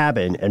her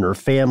cabin. And her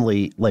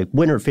family, like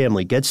when her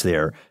family gets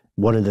there,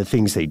 one of the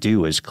things they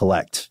do is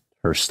collect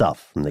her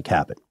stuff from the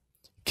cabin.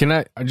 Can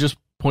I just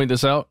point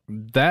this out?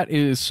 That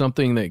is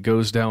something that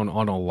goes down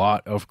on a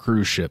lot of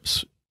cruise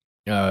ships.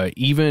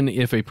 Even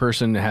if a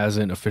person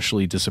hasn't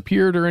officially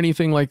disappeared or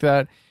anything like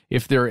that,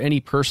 if there are any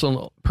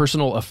personal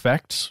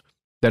effects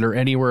that are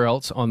anywhere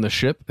else on the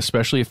ship,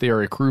 especially if they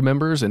are crew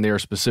members and they are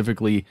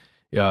specifically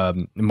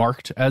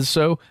marked as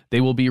so,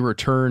 they will be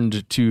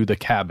returned to the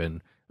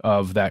cabin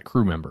of that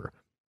crew member,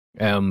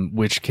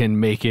 which can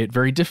make it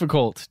very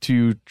difficult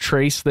to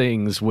trace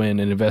things when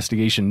an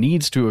investigation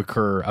needs to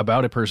occur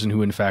about a person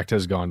who in fact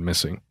has gone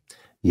missing.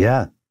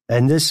 Yeah.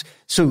 And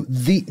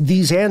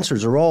these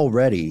answers are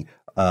already,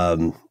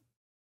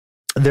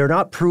 they're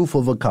not proof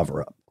of a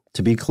cover-up,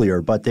 to be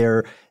clear, but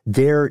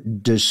they're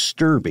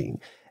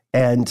disturbing.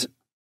 And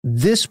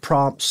this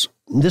prompts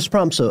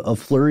a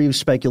flurry of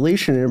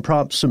speculation, and it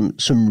prompts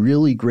some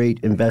really great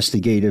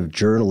investigative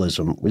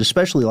journalism. We'd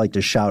especially like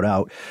to shout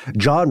out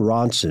John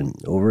Ronson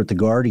over at The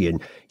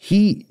Guardian.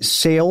 He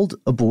sailed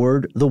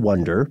aboard the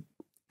Wonder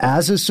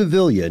as a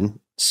civilian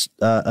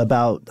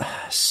about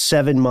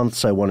 7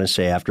 months, I want to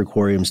say, after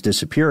Coriam's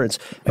disappearance.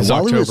 It's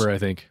October, I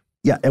think.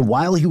 Yeah, and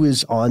while he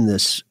was on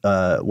this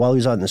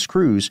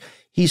cruise,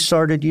 he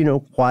started,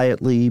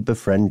 quietly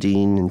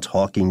befriending and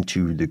talking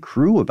to the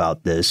crew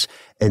about this.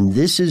 And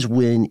this is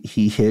when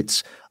he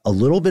hits a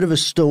little bit of a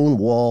stone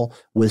wall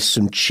with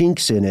some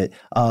chinks in it.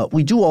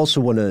 We do also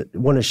want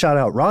to shout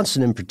out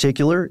Ronson in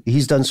particular.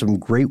 He's done some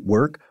great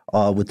work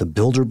with the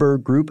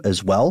Bilderberg Group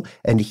as well.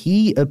 And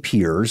he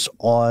appears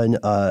on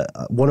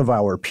one of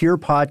our peer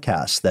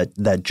podcasts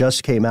that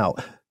just came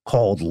out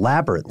called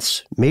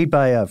Labyrinths, made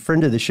by a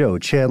friend of the show,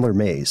 Chandler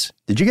Mays.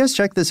 Did you guys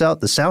check this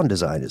out? The sound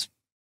design is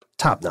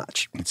top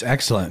notch. It's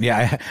excellent.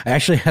 Yeah, I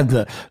actually had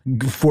the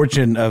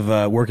fortune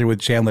of working with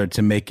Chandler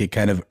to make a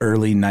kind of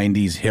early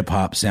 90s hip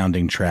hop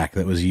sounding track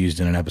that was used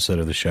in an episode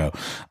of the show.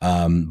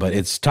 But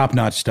it's top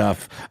notch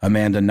stuff.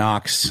 Amanda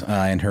Knox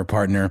and her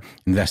partner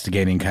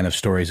investigating kind of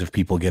stories of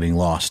people getting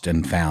lost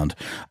and found.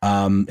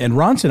 And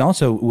Ronson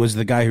also was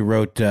the guy who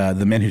wrote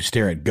The Men Who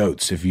Stare at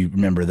Goats, if you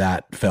remember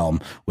that film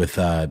with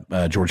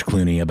George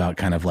Clooney, about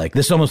kind of like,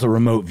 this is almost a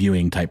remote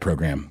viewing type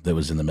program that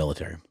was in the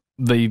military.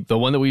 The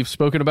one that we've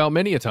spoken about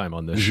many a time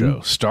on this show,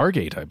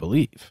 Stargate, I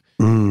believe.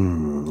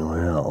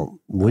 Well,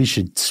 we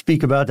should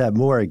speak about that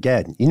more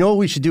again. You know what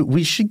we should do?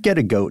 We should get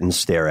a goat and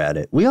stare at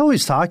it. We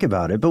always talk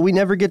about it, but we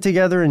never get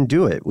together and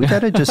do it. We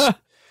got to just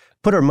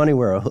put our money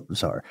where our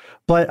hooves are.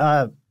 But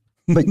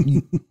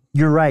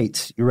you're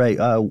right. You're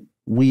right.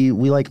 We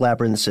like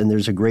Labyrinths, and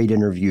there's a great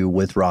interview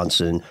with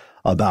Ronson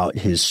about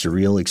his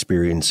surreal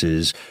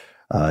experiences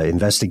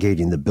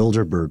investigating the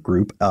Bilderberg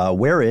Group,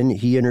 wherein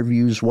he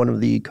interviews one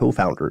of the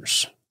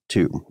co-founders,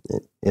 too,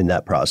 in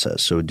that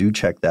process. So do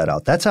check that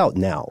out. That's out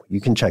now. You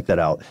can check that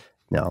out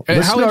now.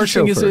 How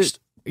interesting is it?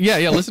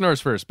 Yeah, listen to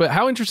ours first. But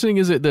how interesting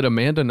is it that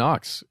Amanda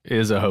Knox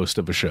is a host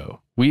of a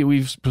show?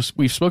 We've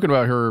spoken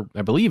about her,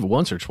 I believe,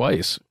 once or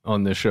twice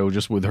on this show,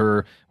 just with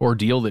her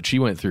ordeal that she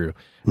went through.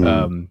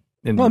 Well,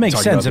 it makes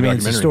sense. I mean,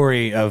 it's a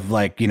story of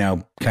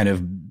kind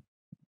of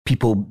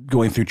people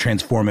going through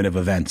transformative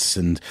events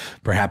and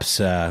perhaps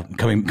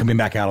coming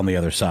back out on the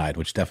other side,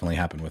 which definitely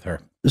happened with her.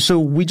 So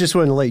we just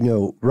want to let you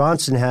know,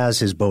 Ronson has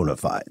his bona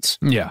fides.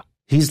 Yeah.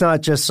 He's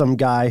not just some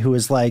guy who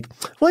is like,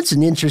 what's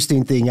an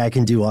interesting thing I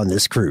can do on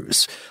this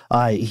cruise?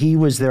 He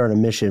was there on a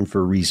mission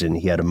for a reason.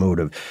 He had a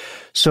motive.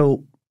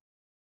 So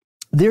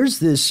there's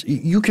this,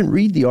 you can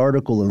read the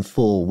article in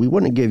full. We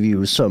want to give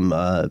you some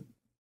of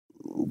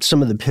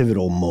the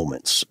pivotal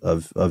moments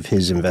of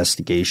his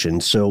investigation.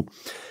 So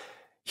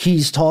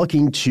he's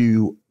talking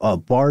to a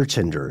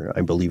bartender,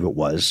 I believe it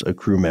was, a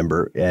crew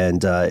member,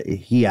 and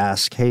he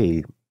asked,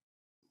 hey,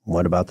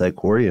 what about that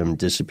Coriam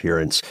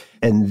disappearance?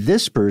 And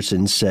this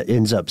person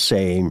ends up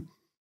saying,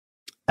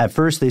 at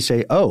first they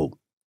say, oh,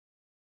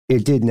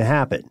 it didn't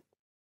happen.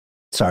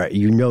 Sorry,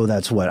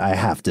 that's what I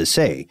have to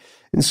say.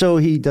 And so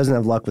he doesn't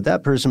have luck with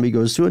that person, but he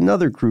goes to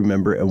another crew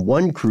member, and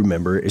one crew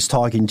member is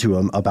talking to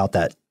him about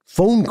that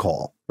phone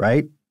call,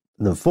 right?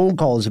 The phone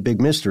call is a big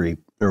mystery,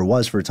 or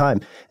was for a time.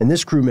 And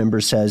this crew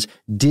member says,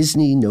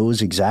 Disney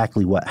knows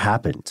exactly what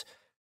happened.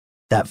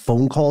 That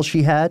phone call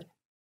she had,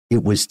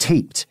 it was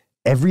taped.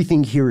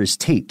 Everything here is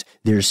taped.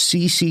 There's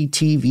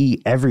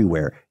CCTV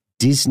everywhere.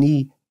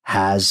 Disney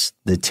has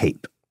the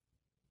tape.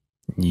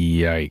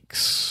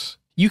 Yikes.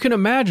 You can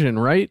imagine,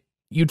 right?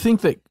 You'd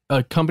think that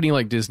a company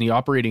like Disney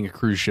operating a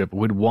cruise ship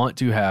would want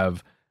to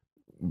have,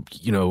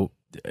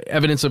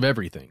 evidence of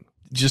everything,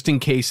 just in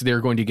case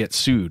they're going to get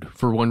sued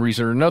for one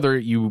reason or another.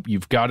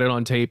 You've got it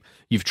on tape.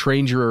 You've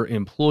trained your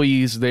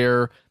employees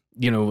there.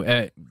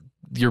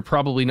 You're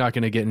probably not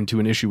going to get into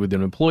an issue with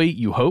an employee,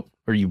 you hope,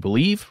 or you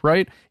believe,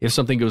 right? If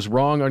something goes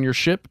wrong on your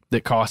ship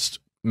that costs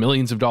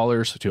millions of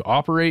dollars to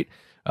operate,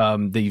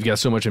 that you've got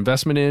so much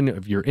investment in,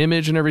 of your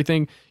image and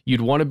everything,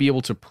 you'd want to be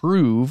able to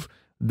prove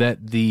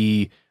that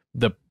the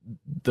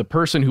the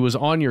person who was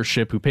on your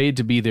ship who paid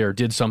to be there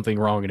did something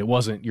wrong and it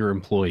wasn't your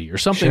employee or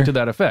something to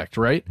that effect,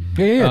 right?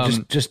 Yeah,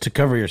 just to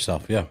cover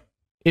yourself. Yeah.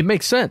 It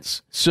makes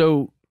sense.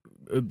 So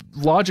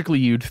logically,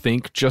 you'd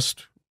think,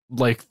 just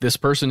like this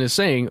person is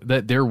saying,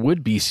 that there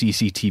would be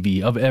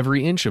CCTV of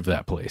every inch of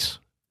that place.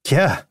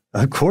 Yeah,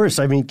 of course.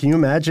 I mean, can you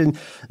imagine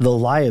the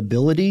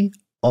liability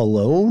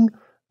alone?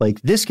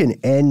 Like, this can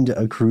end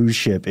a cruise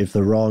ship if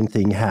the wrong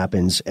thing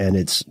happens and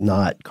it's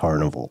not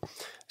Carnival.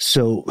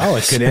 So,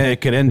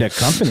 it could end a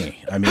company.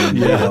 I mean,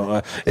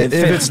 if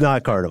it's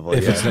not Carnival, or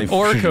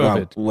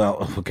COVID.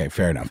 Well, okay,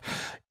 fair enough.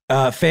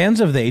 Fans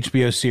of the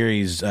HBO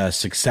series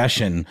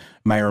Succession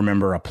might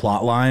remember a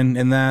plot line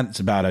in that.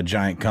 It's about a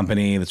giant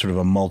company that's sort of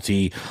a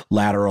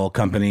multilateral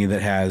company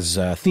that has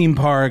theme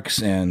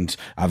parks and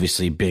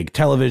obviously big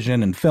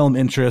television and film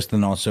interest,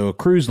 and also a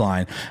cruise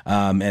line.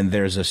 And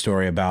there's a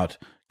story about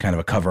kind of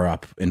a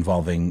cover-up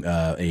involving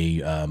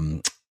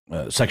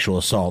sexual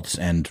assaults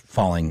and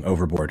falling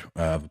overboard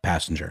of a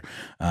passenger.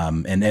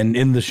 And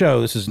in the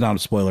show, this is not a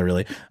spoiler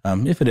really.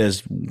 If it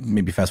is,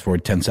 maybe fast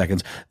forward 10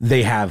 seconds,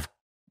 they have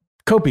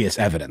copious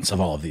evidence of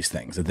all of these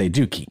things that they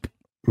do keep.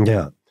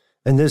 Yeah.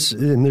 And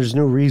there's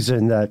no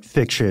reason that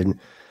fiction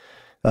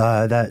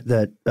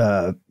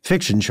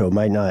show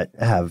might not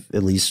have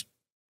at least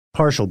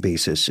partial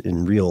basis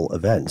in real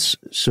events.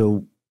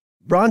 So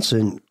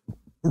Bronson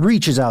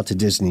reaches out to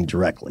Disney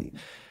directly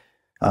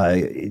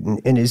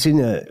and is in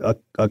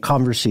a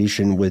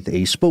conversation with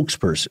a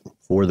spokesperson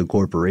for the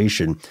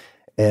corporation.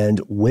 And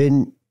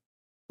when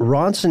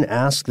Ronson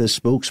asks the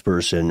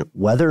spokesperson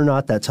whether or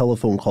not that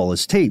telephone call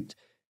is taped,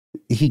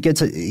 he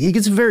gets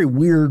a very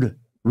weird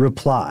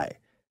reply.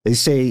 They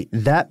say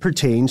that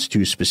pertains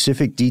to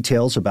specific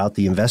details about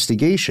the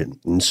investigation,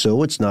 and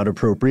so it's not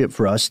appropriate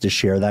for us to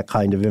share that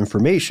kind of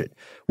information,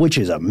 which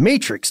is a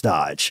matrix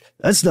dodge.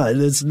 That's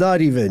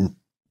not even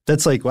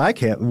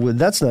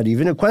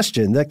a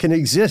question that can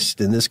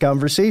exist in this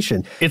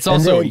conversation. It's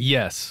also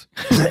yes.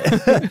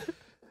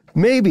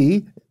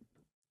 Maybe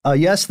a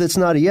yes that's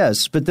not a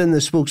yes, but then the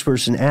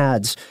spokesperson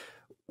adds,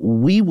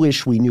 we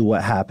wish we knew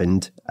what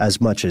happened as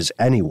much as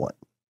anyone.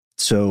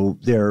 So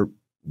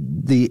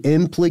the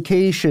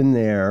implication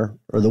there,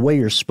 or the way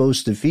you're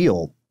supposed to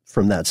feel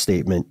from that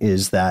statement,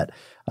 is that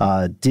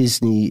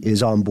Disney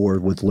is on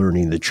board with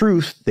learning the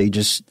truth. They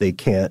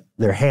can't,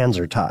 their hands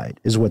are tied,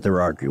 is what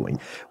they're arguing,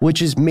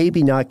 which is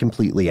maybe not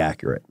completely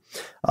accurate.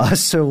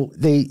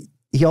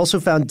 He also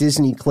found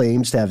Disney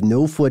claims to have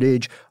no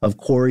footage of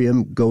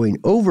Coriam going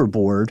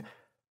overboard.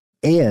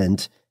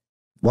 And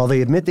while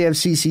they admit they have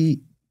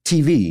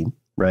CCTV,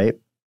 right,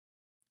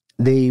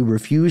 they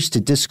refuse to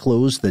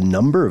disclose the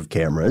number of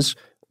cameras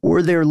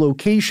or their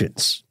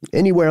locations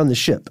anywhere on the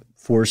ship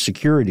for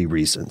security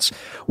reasons,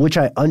 which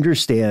I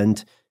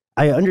understand.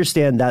 I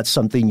understand that's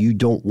something you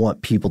don't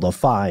want people to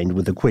find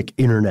with a quick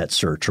internet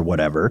search or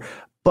whatever,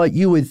 but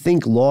you would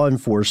think law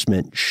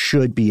enforcement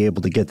should be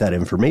able to get that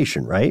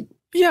information, right?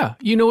 Yeah.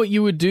 You know what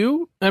you would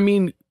do? I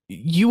mean,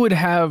 you would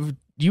have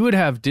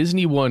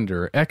Disney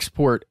Wonder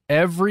export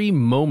every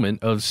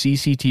moment of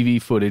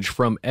CCTV footage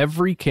from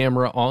every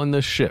camera on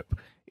the ship,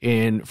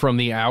 and from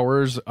the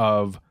hours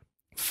of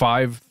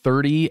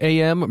 5:30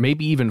 a.m.,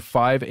 maybe even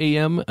 5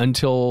 a.m.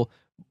 until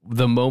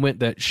the moment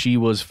that she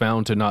was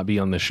found to not be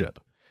on the ship.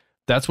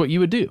 That's what you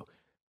would do.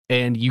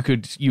 And you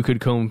could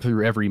comb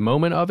through every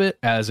moment of it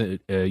as a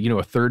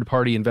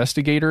third-party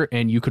investigator,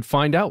 and you could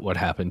find out what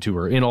happened to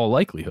her in all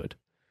likelihood.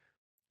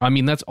 I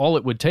mean, that's all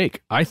it would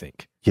take, I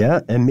think.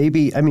 Yeah, and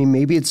maybe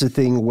it's a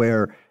thing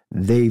where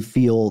they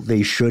feel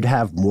they should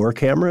have more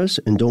cameras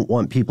and don't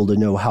want people to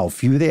know how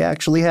few they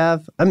actually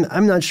have.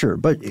 I'm not sure,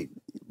 but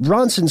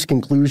Ronson's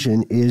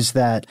conclusion is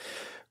that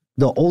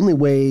the only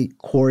way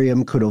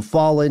Coriam could have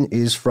fallen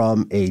is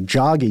from a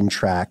jogging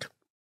track,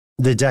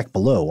 the deck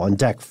below, on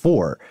deck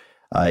 4.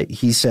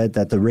 He said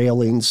that the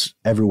railings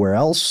everywhere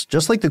else,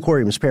 just like the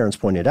Coriam's parents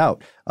pointed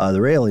out,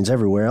 the railings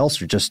everywhere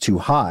else are just too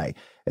high.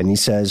 And he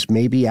says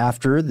maybe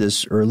after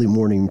this early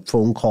morning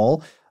phone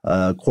call,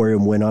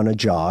 Coriam went on a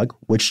jog,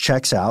 which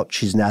checks out.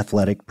 She's an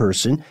athletic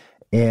person,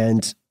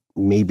 and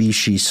maybe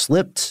she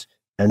slipped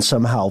and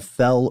somehow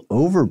fell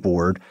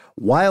overboard.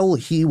 While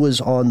he was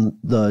on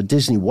the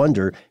Disney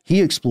Wonder,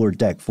 he explored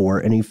deck 4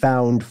 and he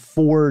found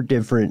 4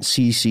 different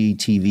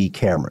CCTV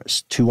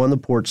cameras, 2 on the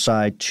port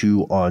side,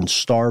 2 on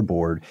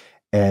starboard.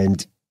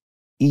 And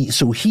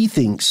so he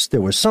thinks there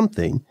was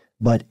something,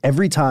 but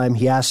every time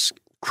he asks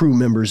crew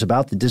members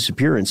about the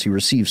disappearance, he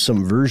receives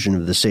some version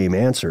of the same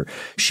answer.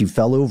 She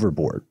fell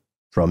overboard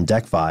from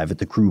deck 5 at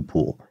the crew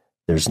pool.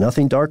 There's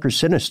nothing dark or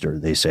sinister,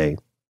 they say,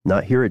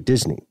 not here at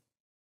Disney.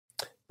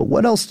 But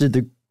what else did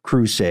the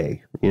crew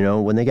say,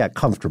 when they got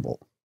comfortable?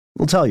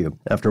 We'll tell you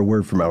after a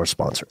word from our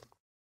sponsor.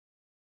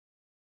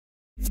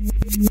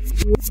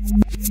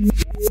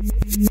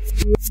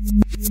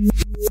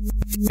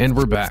 And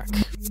we're back.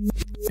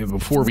 And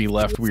before we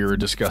left, we were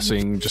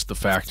discussing just the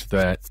fact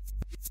that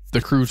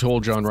the crew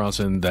told John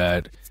Ronson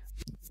that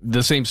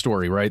the same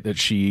story, right? That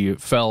she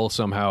fell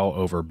somehow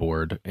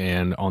overboard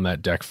and on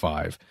that deck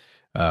 5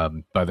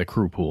 by the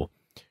crew pool.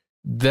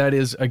 That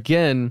is,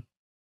 again,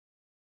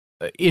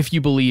 if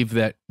you believe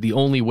that the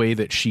only way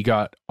that she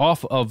got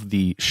off of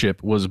the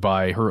ship was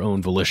by her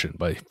own volition,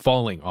 by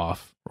falling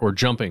off or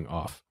jumping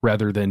off,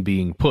 rather than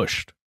being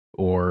pushed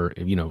or,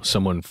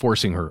 someone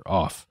forcing her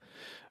off.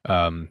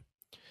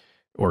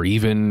 Or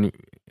even,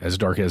 as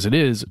dark as it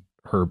is,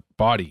 her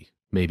body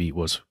maybe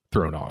was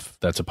thrown off.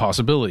 That's a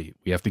possibility.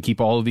 We have to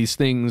keep all of these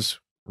things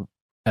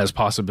as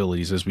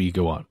possibilities as we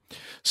go on.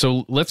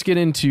 So let's get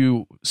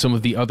into some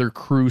of the other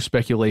crew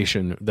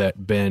speculation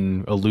that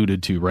Ben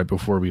alluded to right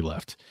before we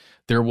left.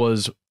 There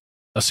was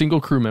a single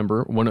crew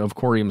member, one of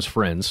Coriam's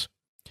friends,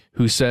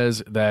 who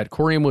says that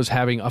Coriam was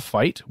having a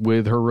fight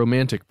with her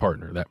romantic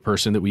partner, that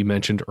person that we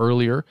mentioned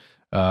earlier.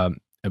 I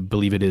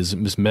believe it is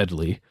Miss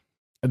Medley.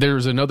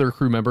 There's another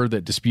crew member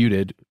that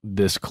disputed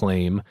this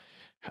claim.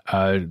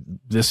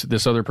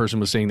 This other person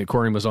was saying that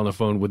Coriam was on the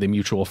phone with a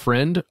mutual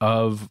friend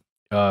of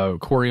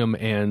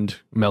Coriam and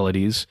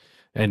Melody's,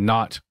 and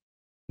not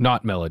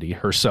Melody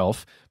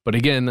herself. But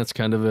again, that's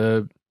kind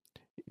of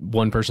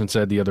one person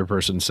said, the other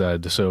person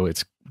said, so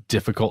it's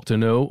difficult to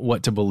know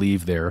what to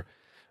believe there.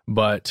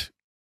 But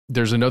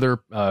there's another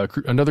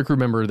crew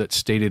member that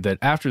stated that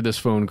after this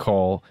phone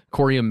call,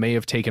 Coriam may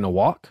have taken a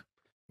walk.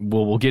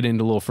 We'll get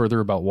into a little further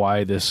about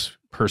why this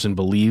person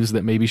believes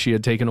that maybe she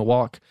had taken a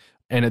walk.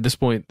 And at this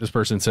point, this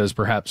person says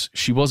perhaps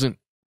she wasn't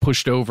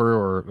pushed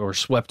over or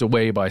swept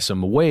away by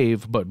some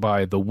wave, but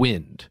by the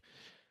wind.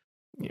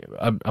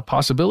 A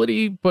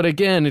possibility, but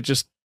again,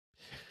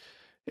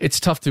 it's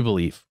tough to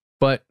believe,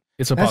 but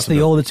it's a possibility. That's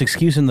the oldest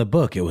excuse in the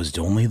book. It was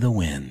only the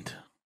wind,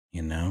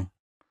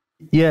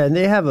 Yeah, and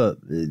they have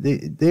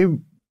they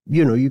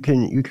you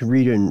can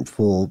read in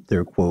full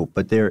their quote,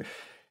 but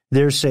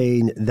they're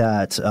saying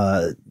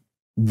that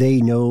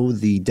they know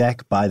the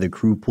deck by the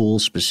crew pool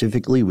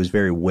specifically was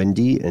very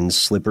windy and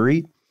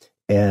slippery,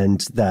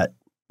 and that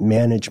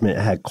management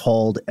had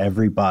called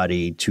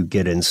everybody to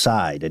get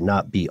inside and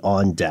not be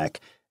on deck,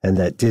 and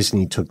that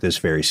Disney took this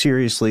very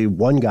seriously.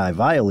 One guy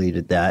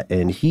violated that,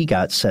 and he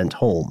got sent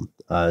home.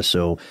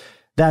 So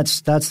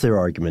that's their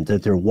argument,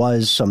 that there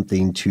was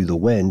something to the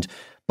wind.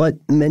 But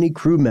many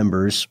crew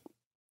members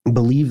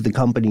believe the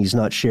company's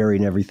not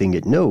sharing everything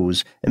it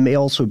knows and may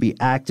also be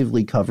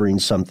actively covering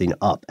something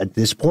up. At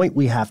this point,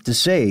 we have to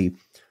say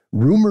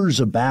rumors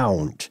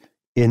abound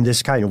in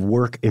this kind of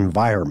work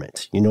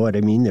environment. You know what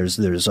I mean? There's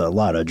a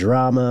lot of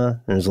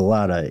drama. There's a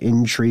lot of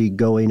intrigue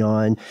going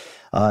on,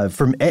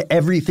 from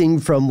everything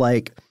from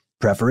like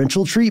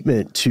preferential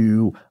treatment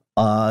to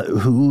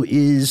who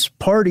is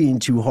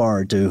partying too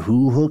hard to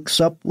who hooks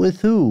up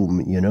with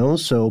whom,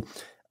 So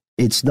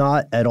it's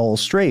not at all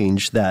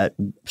strange that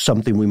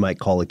something we might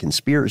call a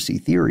conspiracy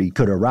theory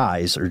could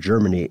arise or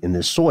germinate in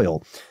this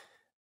soil.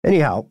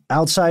 Anyhow,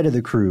 outside of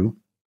the crew,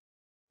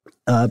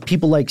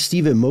 people like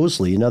Stephen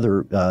Mosley,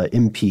 another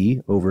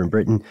MP over in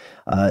Britain,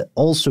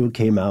 also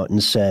came out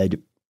and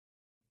said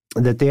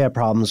that they had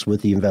problems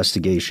with the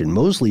investigation.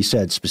 Mosley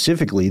said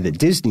specifically that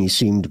Disney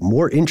seemed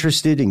more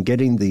interested in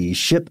getting the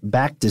ship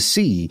back to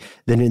sea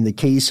than in the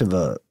case of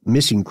a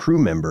missing crew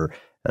member,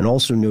 and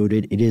also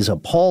noted it is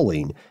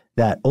appalling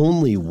that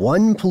only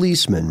one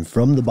policeman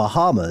from the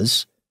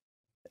Bahamas,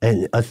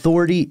 an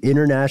authority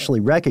internationally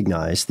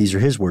recognized, these are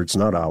his words,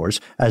 not ours,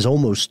 as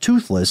almost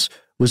toothless,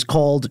 was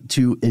called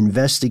to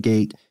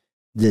investigate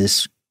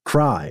this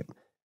crime.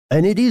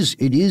 And it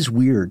is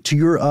weird.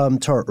 To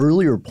our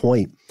earlier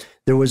point,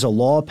 there was a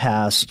law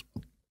passed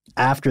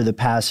after the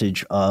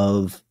passage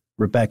of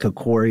Rebecca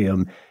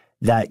Coriam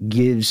that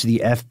gives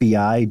the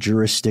FBI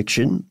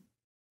jurisdiction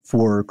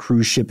for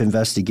cruise ship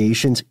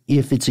investigations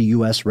if it's a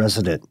U.S.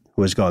 resident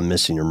who has gone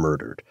missing or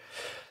murdered.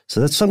 So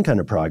that's some kind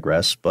of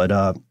progress. But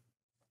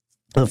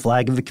the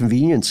flag of the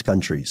convenience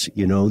countries,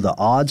 the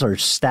odds are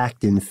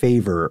stacked in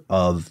favor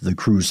of the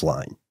cruise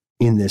line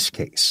in this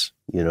case.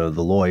 The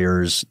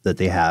lawyers that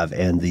they have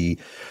and the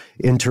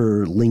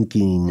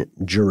interlinking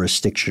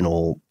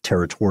jurisdictional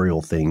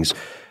territorial things.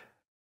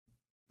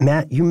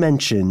 Matt, you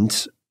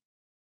mentioned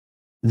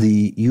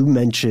the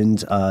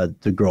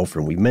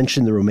girlfriend. We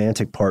mentioned the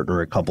romantic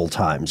partner a couple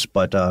times,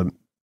 but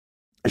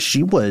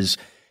she was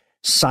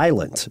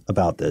silent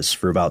about this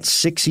for about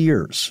 6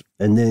 years.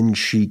 And then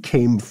she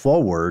came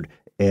forward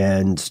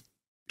and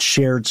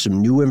shared some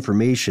new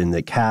information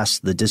that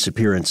cast the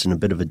disappearance in a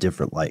bit of a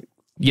different light.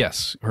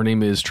 Yes, her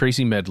name is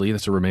Tracy Medley.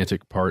 That's a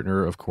romantic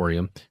partner of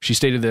Coriam. She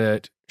stated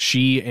that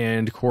she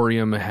and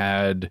Coriam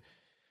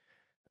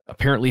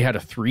apparently had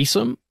a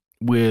threesome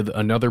with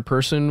another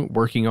person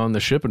working on the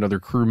ship, another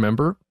crew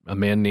member, a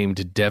man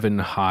named Devin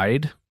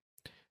Hyde.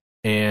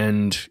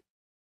 And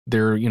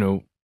they're,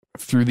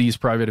 through these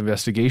private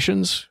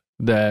investigations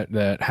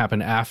that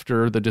happened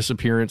after the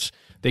disappearance,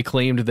 they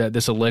claimed that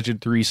this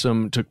alleged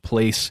threesome took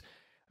place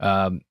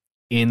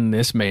in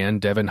this man,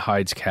 Devin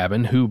Hyde's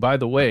cabin, who, by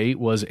the way,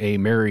 was a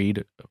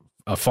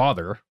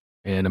father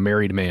and a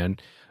married man.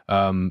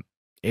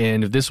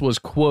 And this was,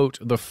 quote,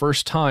 the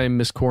first time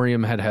Miss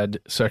Coriam had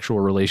sexual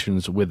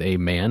relations with a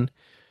man,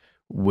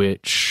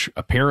 which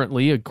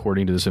apparently,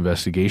 according to this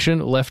investigation,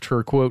 left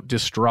her, quote,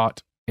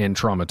 distraught and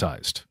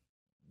traumatized.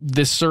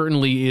 This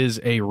certainly is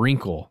a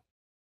wrinkle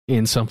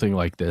in something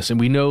like this. And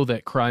we know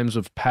that crimes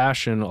of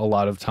passion a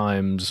lot of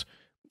times,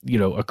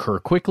 occur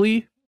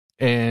quickly.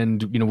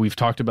 And, we've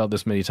talked about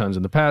this many times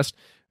in the past.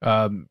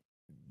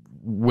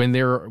 When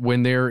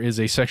there is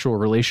a sexual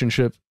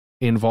relationship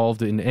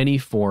involved in any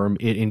form,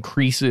 it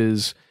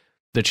increases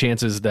the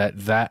chances that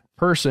that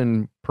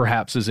person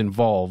perhaps is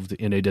involved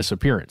in a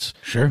disappearance.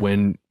 Sure.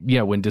 When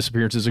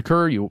disappearances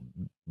occur,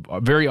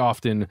 very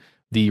often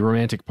the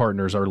romantic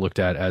partners are looked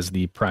at as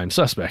the prime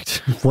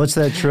suspect. What's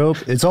that trope?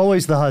 It's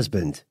always the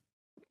husband.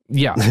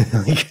 Yeah.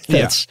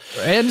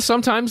 And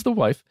sometimes the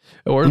wife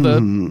or the,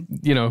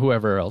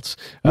 whoever else.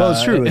 Well,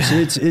 it's true.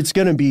 It's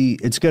going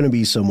to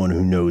be someone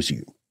who knows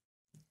you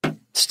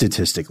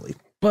statistically.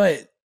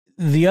 But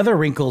the other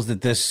wrinkles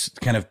that this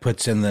kind of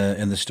puts in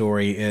the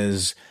story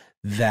is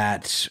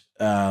that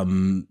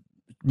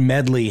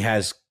Medley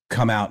has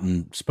come out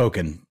and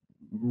spoken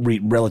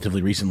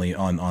relatively recently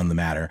on the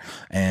matter,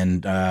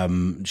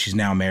 and she's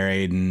now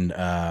married and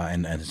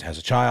has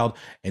a child,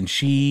 and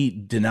she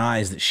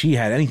denies that she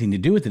had anything to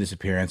do with the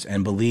disappearance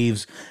and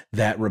believes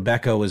that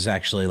Rebecca was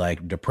actually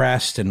like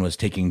depressed and was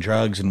taking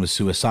drugs and was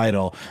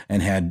suicidal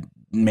and had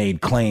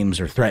made claims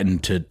or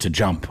threatened to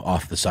jump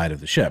off the side of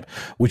the ship,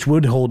 which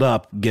would hold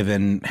up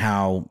given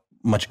how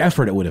much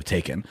effort it would have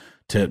taken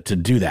to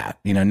do that,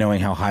 knowing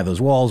how high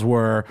those walls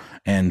were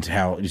and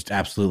how just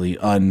absolutely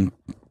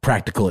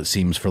unpractical it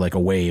seems for like a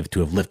wave to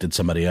have lifted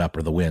somebody up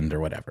or the wind or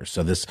whatever.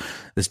 So this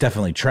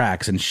definitely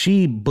tracks. And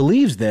she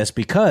believes this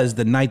because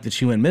the night that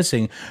she went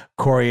missing,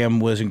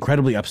 Coriam was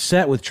incredibly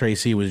upset with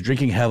Tracy, was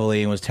drinking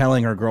heavily, and was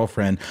telling her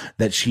girlfriend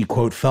that she,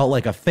 quote, felt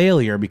like a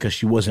failure because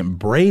she wasn't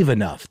brave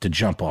enough to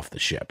jump off the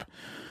ship.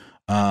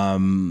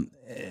 And,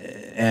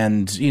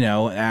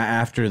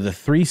 after the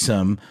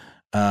threesome,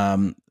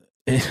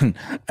 and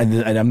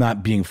I'm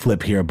not being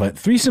flip here, but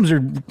threesomes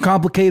are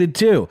complicated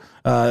too.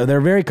 They're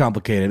very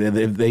complicated.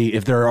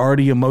 If there are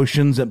already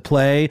emotions at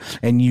play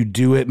and you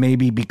do it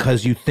maybe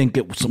because you think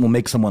it will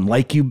make someone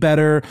like you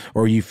better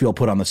or you feel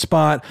put on the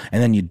spot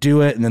and then you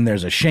do it and then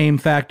there's a shame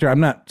factor.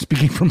 I'm not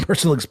speaking from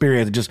personal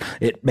experience.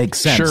 It makes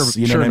sense.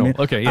 Sure, you know what I mean?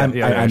 Okay.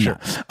 Yeah, sure.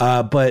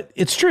 But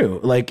it's true.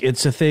 Like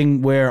it's a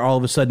thing where all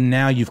of a sudden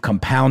now you've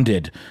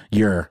compounded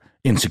your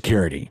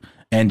insecurity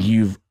and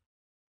you've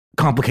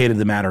complicated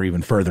the matter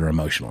even further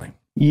emotionally.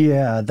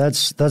 Yeah,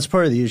 that's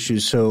part of the issue.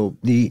 So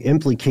the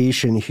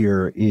implication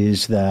here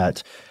is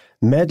that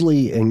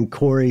Medley and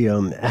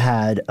Coriam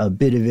had a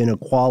bit of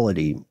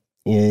inequality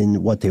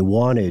in what they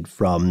wanted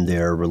from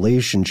their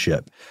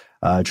relationship.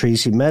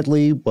 Tracy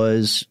Medley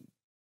was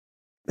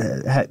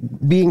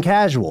being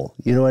casual.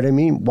 You know what I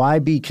mean? Why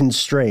be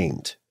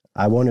constrained?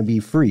 I want to be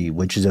free,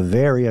 which is a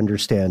very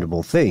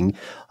understandable thing.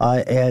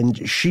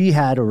 And she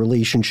had a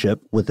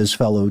relationship with this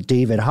fellow,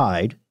 David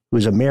Hyde, who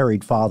was a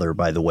married father,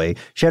 by the way.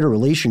 She had a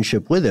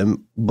relationship with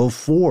him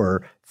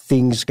before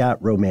things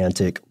got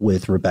romantic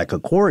with Rebecca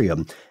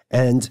Coriam.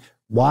 And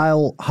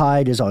while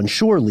Hyde is on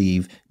shore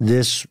leave,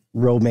 this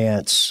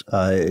romance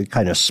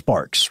kind of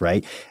sparks,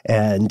 right?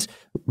 And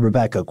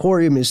Rebecca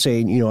Coriam is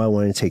saying, I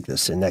want to take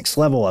this to the next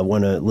level. I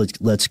want to,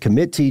 let's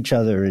commit to each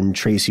other. And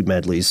Tracy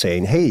Medley is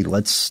saying, hey,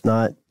 let's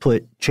not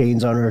put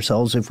chains on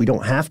ourselves if we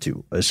don't have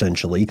to,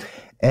 essentially.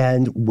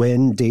 And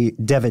when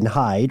Devin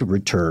Hyde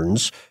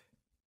returns,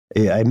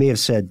 I may have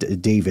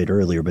said David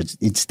earlier, but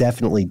it's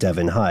definitely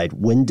Devin Hyde.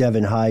 When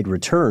Devin Hyde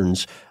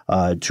returns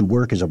to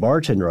work as a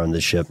bartender on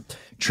the ship,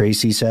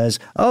 Tracy says,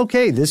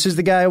 okay, this is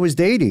the guy I was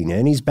dating,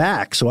 and he's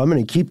back, so I'm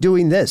going to keep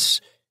doing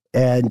this.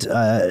 And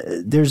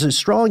there's a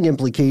strong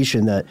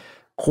implication that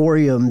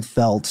Coriam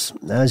felt,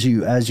 as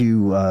you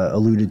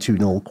alluded to,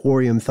 Noel,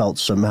 Coriam felt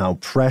somehow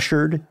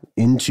pressured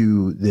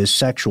into this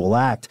sexual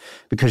act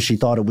because she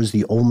thought it was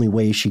the only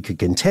way she could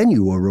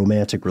continue a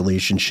romantic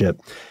relationship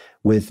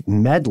with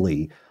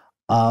Medley.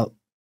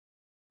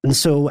 And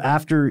so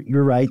after,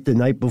 you're right, the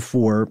night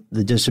before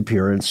the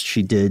disappearance,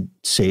 she did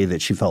say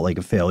that she felt like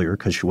a failure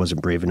because she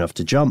wasn't brave enough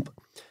to jump.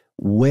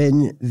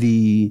 When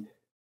the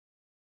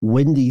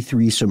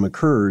threesome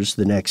occurs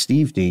the next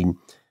evening,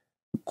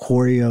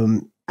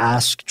 Coriam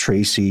asked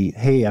Tracy,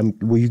 hey,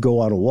 will you go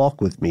on a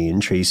walk with me?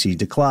 And Tracy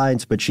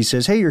declines, but she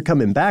says, hey, you're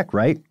coming back,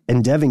 right?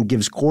 And Devin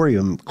gives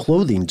Coriam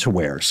clothing to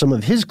wear, some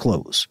of his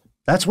clothes.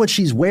 That's what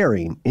she's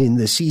wearing in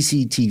the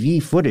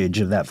CCTV footage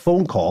of that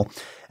phone call.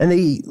 And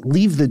they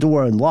leave the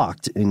door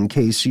unlocked in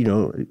case,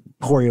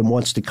 Coriam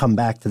wants to come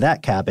back to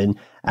that cabin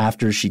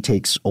after she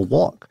takes a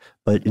walk.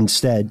 But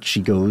instead, she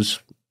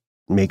goes,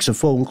 makes a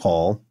phone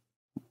call,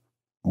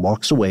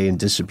 walks away, and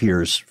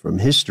disappears from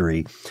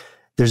history.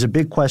 There's a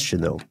big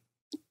question, though.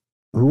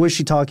 Who was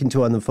she talking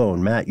to on the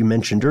phone? Matt, you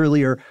mentioned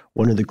earlier,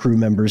 one of the crew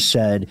members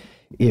said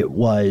it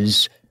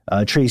was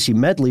Tracy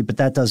Medley, but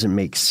that doesn't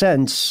make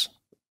sense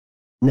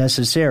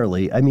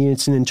necessarily. I mean,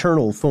 it's an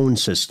internal phone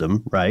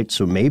system, right?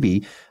 So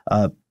maybe,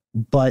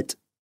 but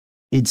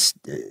it's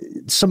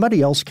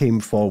somebody else came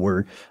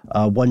forward,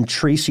 one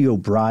Tracy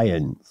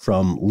O'Brien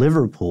from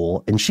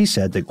Liverpool, and she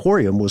said that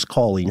Coriam was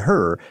calling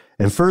her,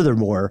 and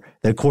furthermore,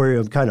 that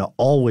Coriam kind of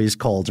always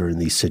called her in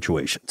these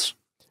situations.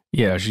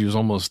 Yeah, she was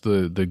almost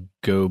the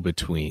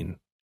go-between.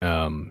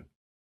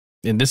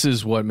 And this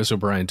is what Miss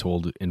O'Brien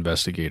told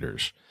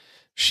investigators.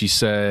 She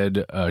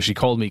said, she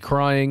called me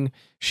crying.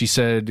 She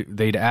said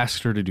they'd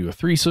asked her to do a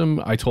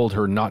threesome. I told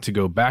her not to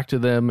go back to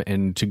them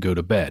and to go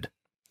to bed.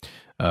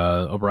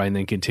 O'Brien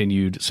then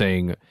continued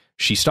saying,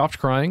 she stopped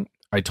crying.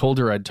 I told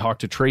her I'd talk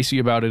to Tracy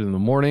about it in the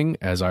morning,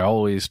 as I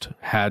always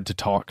had to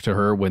talk to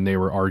her when they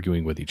were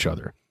arguing with each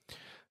other.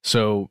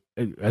 So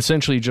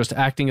essentially just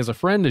acting as a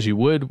friend, as you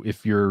would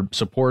if you're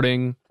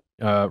supporting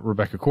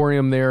Rebecca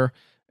Coriam there,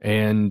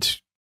 and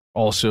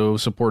also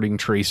supporting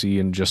Tracy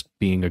and just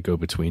being a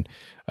go-between.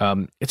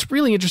 It's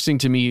really interesting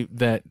to me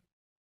that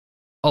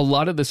a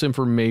lot of this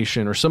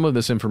information, or some of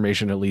this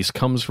information at least,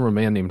 comes from a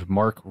man named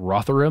Mark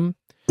Rotherham,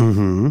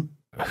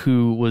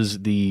 who was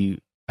the,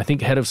 I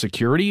think, head of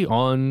security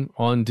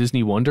on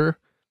Disney Wonder.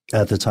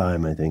 At the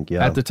time, I think,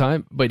 yeah. At the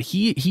time. But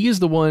he is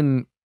the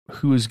one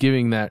who is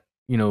giving that,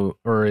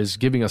 or is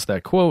giving us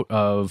that quote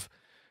of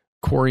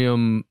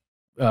Coriam.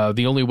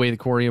 The only way that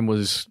Coriam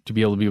was to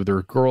be able to be with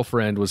her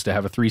girlfriend was to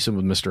have a threesome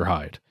with Mr.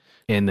 Hyde,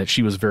 and that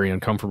she was very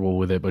uncomfortable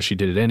with it, but she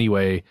did it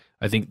anyway.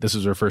 I think this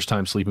is her first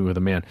time sleeping with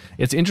a man.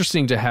 It's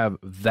interesting to have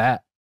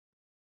that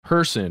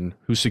person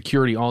who's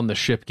security on the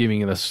ship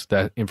giving us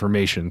that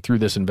information through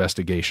this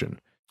investigation.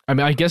 I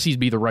mean, I guess he'd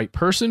be the right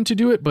person to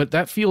do it, but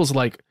that feels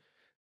like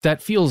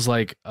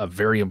a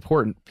very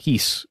important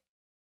piece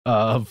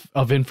of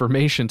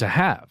information to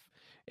have.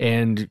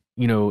 And,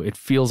 it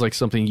feels like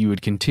something you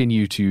would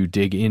continue to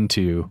dig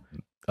into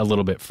a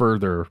little bit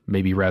further,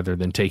 maybe rather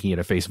than taking it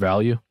at face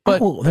value.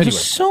 But there's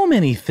so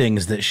many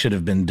things that should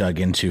have been dug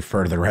into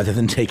further rather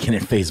than taking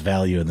at face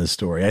value in this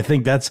story. I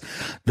think that's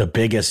the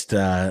biggest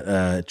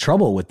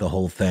trouble with the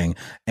whole thing.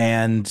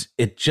 And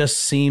it just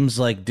seems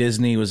like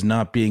Disney was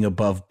not being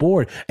above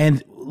board.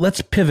 And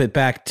let's pivot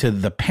back to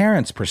the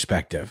parents'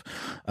 perspective,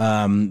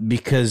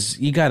 because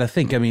you got to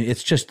think, I mean,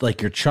 it's just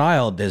like your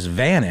child has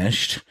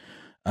vanished.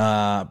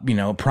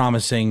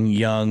 Promising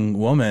young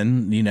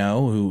woman,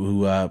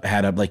 who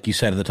had a, like you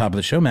said at the top of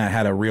the show, Matt,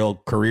 had a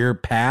real career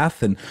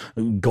path and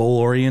goal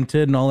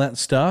oriented and all that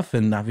stuff.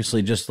 And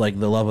obviously just like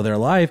the love of their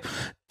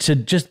life, to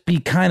just be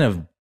kind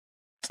of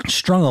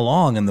strung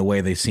along in the way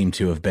they seem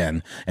to have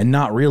been and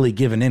not really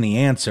given any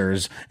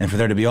answers, and for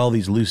there to be all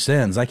these loose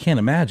ends, I can't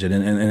imagine.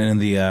 And in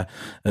the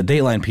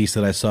Dateline piece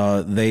that I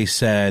saw, they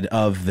said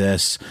of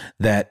this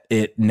that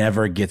it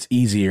never gets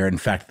easier. In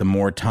fact, the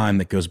more time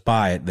that goes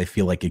by, they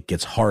feel like it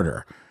gets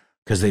harder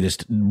because they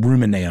just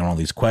ruminate on all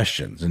these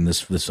questions, and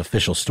this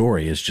official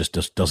story is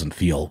just doesn't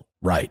feel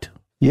right.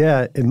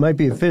 Yeah, it might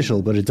be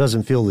official, but it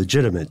doesn't feel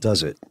legitimate,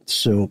 does it?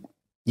 So,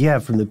 yeah,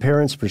 from the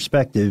parents'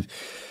 perspective,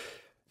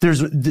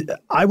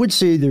 I would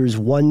say there's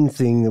one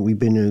thing that we've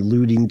been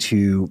alluding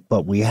to,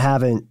 but we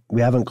haven't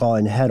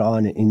gone head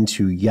on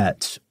into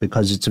yet,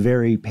 because it's a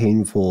very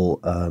painful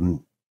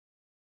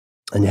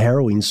and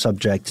harrowing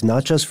subject,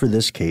 not just for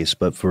this case,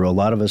 but for a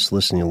lot of us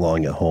listening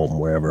along at home,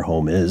 wherever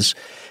home is.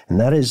 And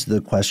that is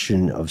the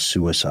question of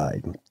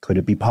suicide. Could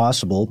it be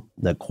possible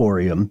that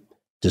Coriam,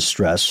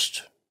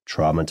 distressed,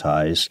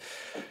 traumatized,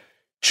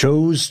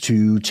 chose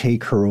to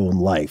take her own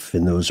life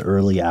in those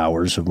early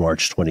hours of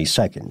March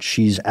 22nd.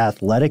 She's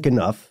athletic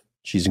enough,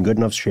 she's in good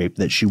enough shape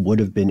that she would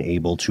have been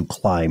able to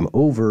climb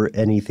over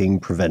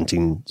anything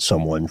preventing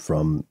someone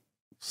from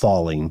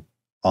falling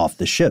off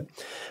the ship.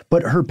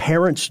 But her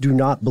parents do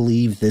not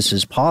believe this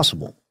is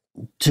possible.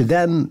 To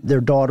them,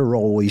 their daughter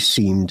always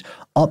seemed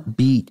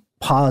upbeat,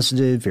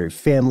 positive, very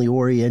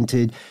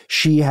family-oriented.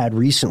 She had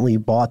recently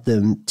bought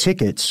them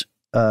tickets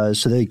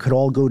so they could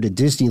all go to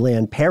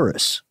Disneyland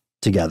Paris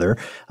together,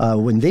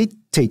 when they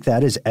take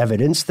that as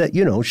evidence that,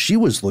 she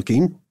was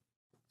looking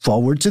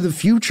forward to the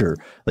future.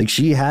 Like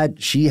she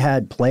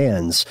had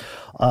plans.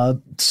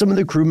 Some of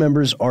the crew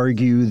members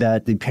argue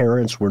that the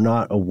parents were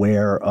not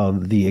aware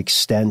of the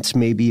extent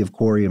maybe of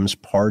Coriam's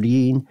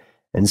partying,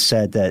 and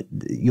said that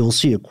you'll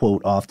see a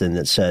quote often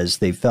that says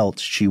they felt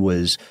she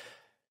was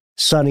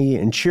sunny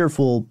and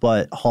cheerful,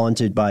 but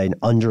haunted by an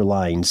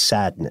underlying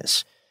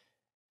sadness.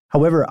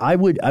 However, I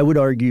would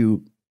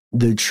argue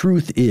the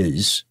truth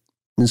is,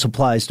 this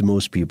applies to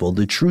most people,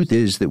 the truth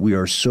is that we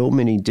are so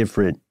many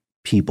different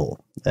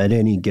people at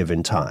any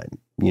given time.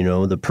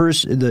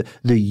 The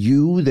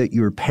you that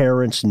your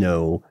parents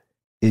know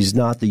is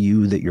not the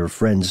you that your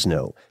friends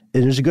know.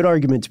 And there's a good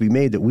argument to be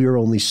made that we are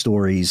only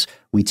stories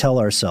we tell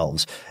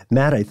ourselves.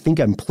 Matt, I think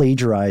I'm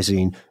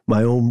plagiarizing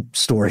my own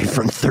story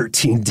from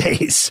 13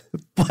 days,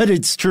 but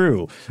it's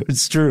true.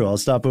 It's true. I'll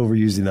stop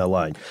overusing that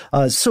line.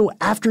 So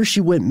after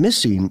she went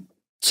missing,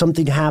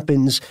 something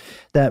happens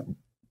that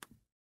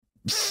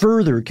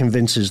further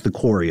convinces the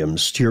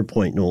Coriams, to your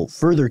point, Noel,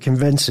 further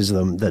convinces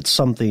them that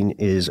something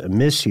is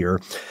amiss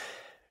here.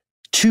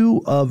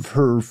 Two of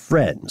her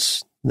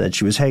friends that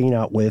she was hanging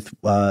out with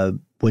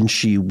when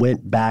she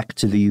went back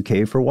to the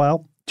UK for a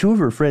while, two of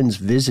her friends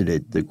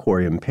visited the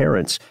Coriam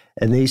parents,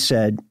 and they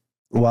said,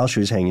 while she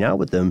was hanging out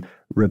with them,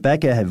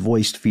 Rebecca had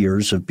voiced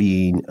fears of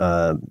being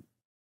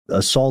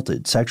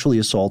sexually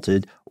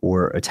assaulted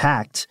or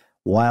attacked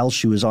while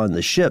she was on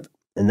the ship,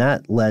 and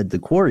that led the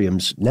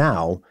Coriams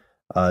now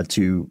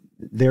to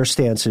their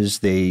stances.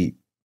 They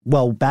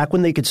Well, back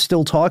when they could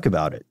still talk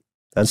about it.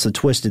 That's the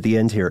twist at the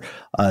end here.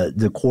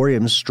 The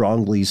Coriams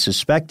strongly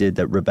suspected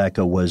that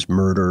Rebecca was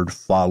murdered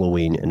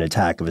following an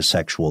attack of a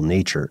sexual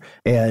nature.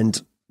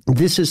 And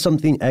this is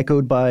something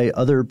echoed by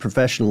other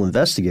professional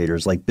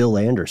investigators like Bill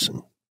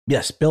Anderson.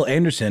 Yes, Bill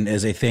Anderson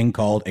is a thing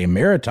called a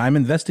maritime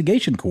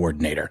investigation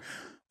coordinator.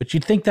 But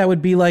you'd think that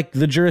would be like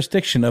the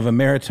jurisdiction of a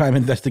maritime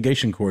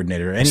investigation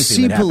coordinator. Anything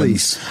Sea that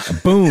police.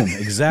 Happens, boom,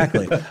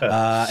 exactly.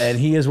 And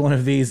he is one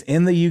of these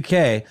in the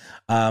UK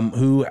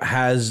who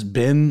has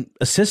been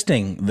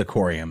assisting the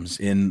Coriams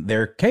in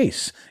their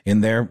case,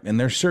 in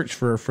their search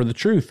for the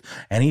truth.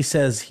 And he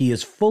says he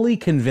is fully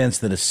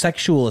convinced that a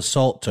sexual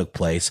assault took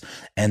place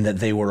and that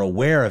they were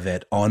aware of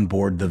it on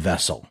board the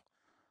vessel.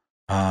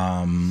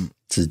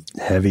 It's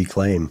a heavy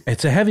claim.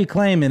 It's a heavy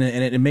claim, and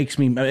it makes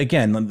me,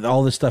 again,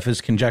 all this stuff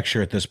is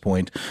conjecture at this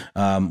point.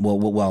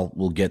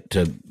 We'll get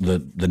to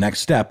the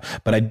next step,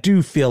 but I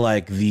do feel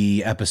like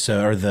the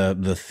episode or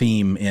the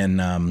theme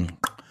in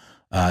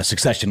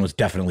Succession was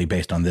definitely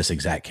based on this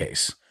exact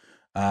case.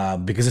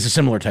 Because it's a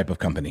similar type of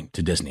company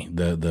to Disney,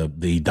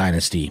 the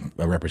dynasty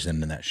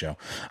represented in that show.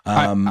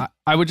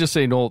 I would just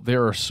say, Noel,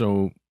 there are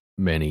so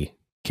many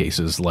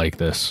cases like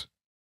this.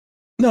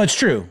 No, it's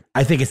true.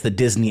 I think it's the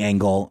Disney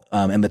angle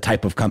and the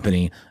type of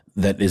company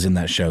that is in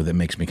that show that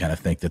makes me kind of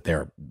think that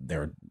they're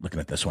looking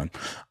at this one.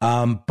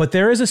 But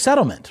there is a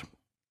settlement.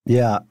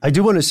 Yeah, I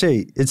do want to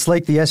say it's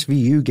like the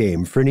SVU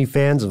game. For any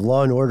fans of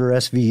Law and Order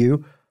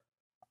SVU,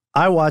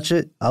 I watch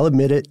it. I'll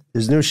admit it.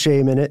 There's no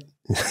shame in it.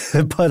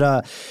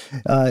 But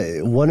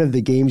one of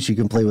the games you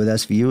can play with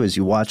SVU is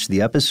you watch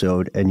the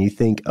episode and you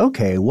think,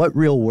 okay, what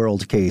real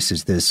world case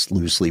is this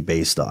loosely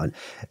based on?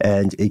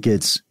 And it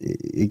gets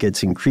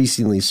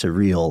increasingly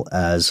surreal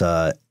as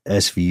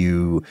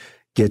SVU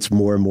gets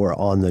more and more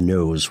on the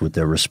nose with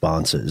their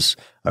responses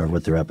or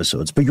with their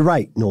episodes. But you're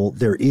right, Noel,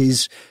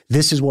 this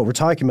is what we're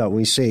talking about when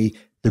we say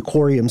the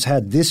Coriams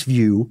had this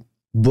view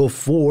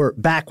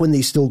back when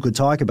they still could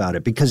talk about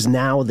it, because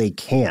now they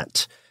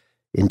can't.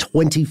 In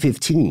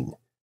 2015,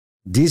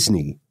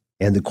 Disney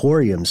and the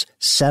Coriams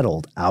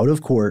settled out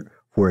of court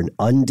for an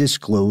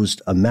undisclosed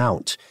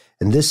amount.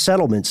 And this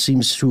settlement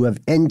seems to have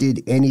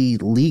ended any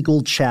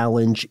legal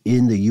challenge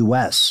in the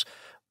U.S.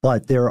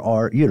 But there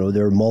are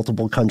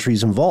multiple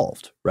countries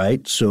involved,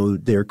 right? So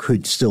there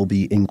could still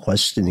be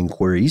inquests and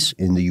inquiries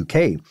in the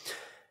UK.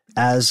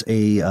 As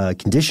a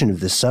condition of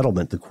this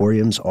settlement, the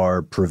Coriams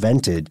are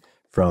prevented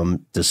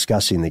from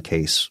discussing the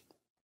case.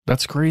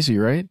 That's crazy,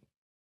 right?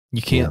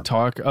 You can't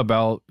talk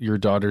about your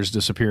daughter's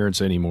disappearance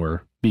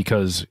anymore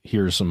because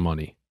here's some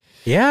money.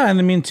 Yeah, and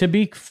I mean, to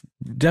be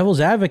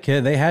devil's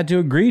advocate, they had to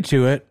agree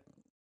to it.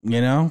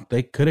 You know,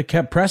 they could have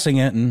kept pressing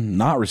it and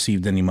not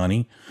received any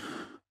money.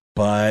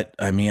 But,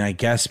 I mean,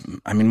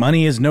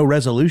 money is no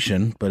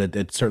resolution, but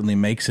it certainly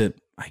makes it,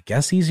 I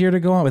guess, easier to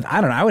go on with.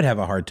 I don't know. I would have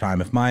a hard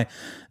time if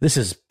this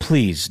is,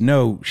 please,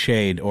 no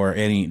shade or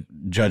any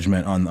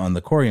judgment on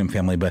the Coriam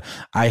family, but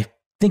I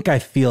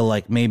feel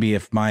like maybe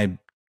if my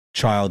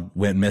child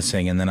went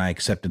missing and then I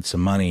accepted some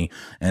money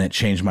and it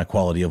changed my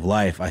quality of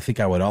life, I think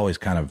I would always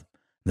kind of, in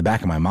the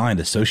back of my mind,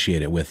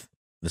 associate it with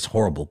this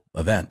horrible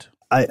event.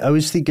 I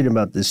was thinking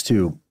about this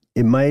too.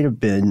 It might have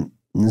been,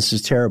 and this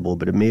is terrible,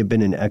 but it may have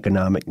been an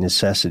economic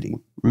necessity.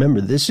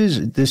 Remember, this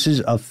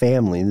is a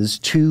family. There's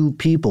two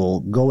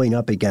people going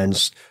up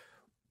against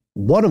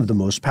one of the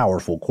most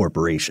powerful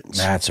corporations.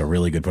 That's a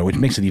really good point, which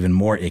makes it even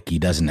more icky,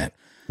 doesn't it?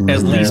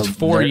 At least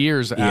 4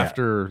 years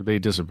after they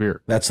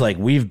disappeared. That's like,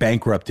 we've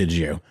bankrupted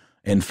you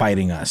in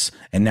fighting us,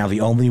 and now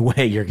the only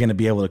way you're going to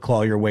be able to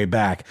claw your way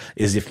back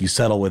is if you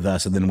settle with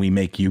us, and then we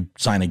make you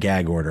sign a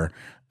gag order.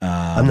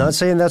 I'm not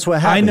saying that's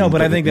what happened. I know,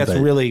 but I think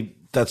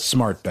that's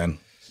smart, Ben.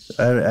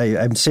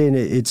 I'm saying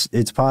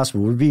it's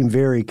possible. We're being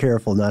very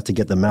careful not to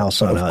get the mouse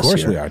on us. Of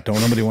course here. We are.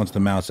 Nobody wants the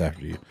mouse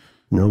after you.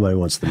 Nobody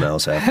wants the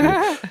mouse after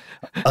you.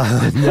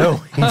 No,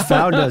 he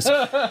found us.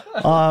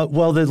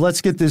 Well, then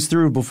let's get this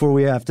through before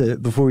we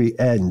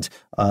end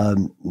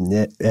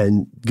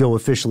and go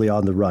officially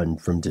on the run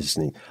from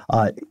Disney.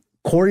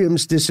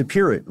 Coriam's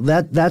disappearance.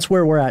 That's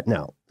where we're at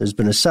now. There's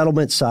been a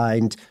settlement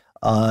signed.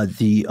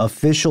 The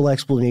official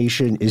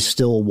explanation is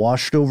still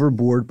washed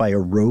overboard by a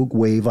rogue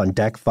wave on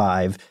deck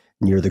 5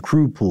 near the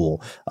crew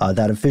pool.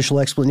 That official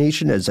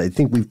explanation, as I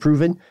think we've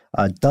proven,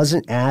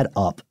 doesn't add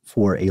up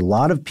for a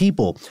lot of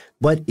people,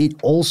 but it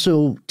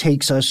also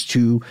takes us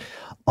to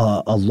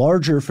a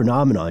larger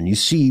phenomenon. You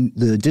see,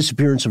 the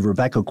disappearance of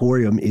Rebecca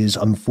Coriam is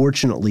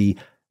unfortunately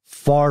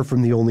far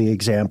from the only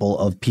example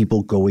of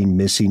people going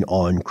missing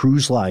on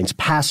cruise lines,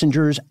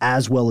 passengers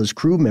as well as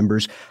crew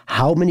members.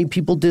 How many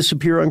people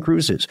disappear on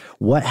cruises?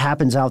 What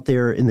happens out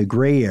there in the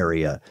gray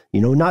area?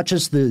 You know, not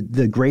just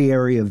the gray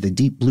area of the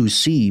deep blue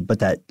sea, but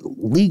that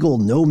legal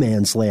no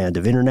man's land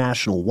of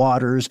international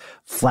waters,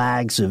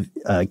 flags of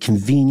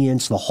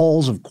convenience, the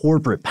halls of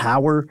corporate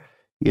power.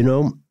 You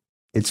know,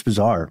 it's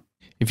bizarre.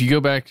 If you go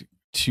back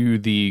to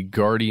the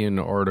Guardian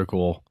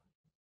article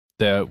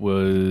that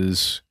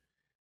was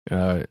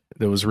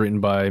written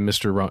by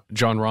Mr.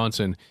 John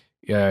Ronson,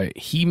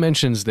 he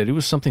mentions that it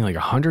was something like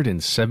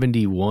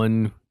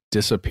 171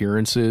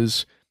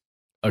 disappearances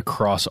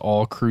across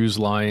all cruise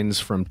lines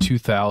from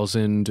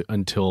 2000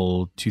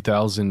 until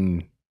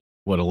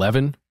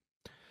 2011.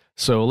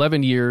 So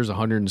 11 years,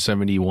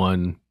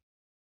 171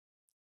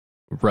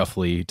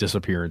 roughly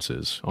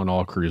disappearances on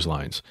all cruise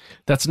lines.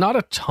 That's not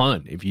a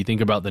ton if you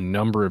think about the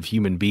number of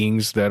human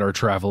beings that are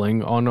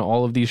traveling on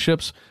all of these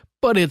ships,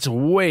 but it's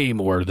way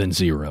more than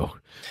zero.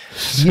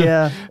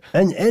 Yeah.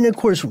 And of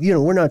course,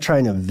 we're not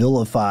trying to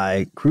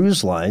vilify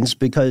cruise lines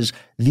because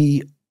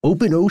the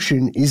open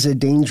ocean is a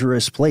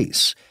dangerous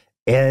place.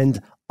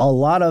 And a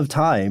lot of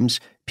times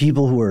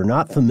people who are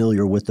not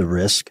familiar with the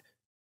risk,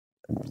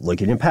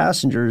 looking at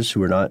passengers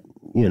who are not,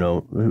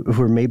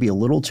 who are maybe a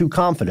little too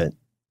confident,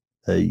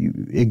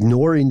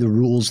 ignoring the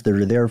rules that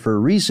are there for a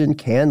reason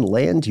can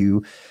land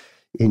you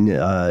in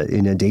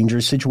a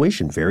dangerous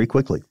situation very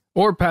quickly.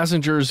 Or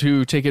passengers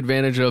who take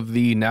advantage of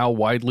the now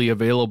widely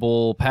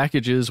available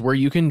packages where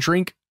you can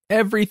drink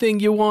everything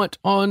you want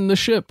on the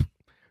ship.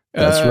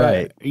 That's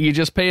right. You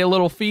just pay a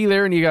little fee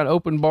there and you got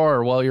open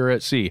bar while you're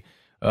at sea.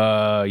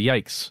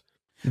 Yikes.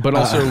 But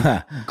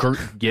also,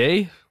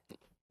 gay?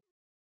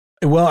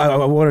 Well,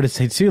 I wanted to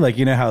say, too,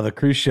 how the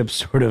cruise ship's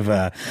sort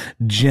of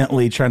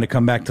gently trying to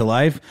come back to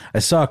life. I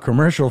saw a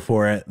commercial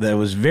for it that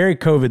was very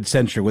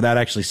COVID-centric without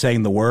actually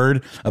saying the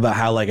word about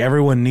how,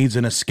 everyone needs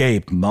an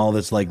escape and all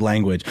this,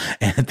 language.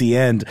 And at the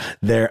end,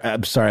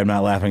 I'm sorry, I'm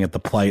not laughing at the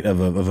plight of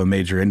a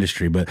major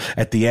industry, but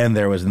at the end,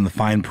 there was in the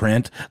fine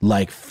print,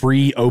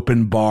 free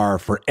open bar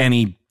for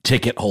any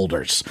ticket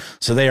holders.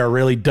 So they are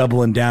really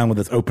doubling down with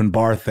this open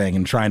bar thing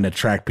and trying to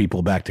attract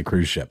people back to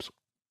cruise ships.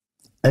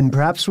 And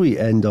perhaps we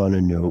end on a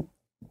note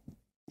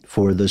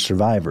for the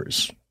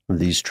survivors of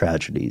these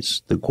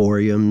tragedies, the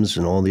Coriams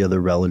and all the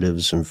other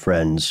relatives and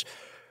friends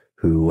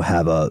who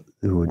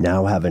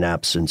now have an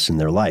absence in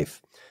their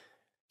life.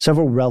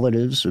 Several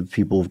relatives of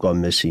people who've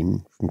gone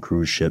missing from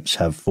cruise ships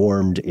have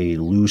formed a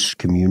loose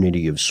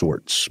community of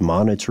sorts,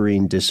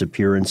 monitoring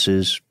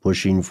disappearances,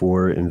 pushing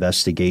for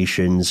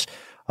investigations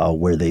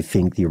where they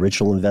think the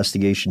original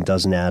investigation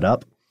doesn't add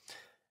up.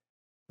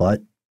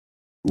 But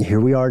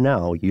here we are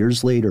now,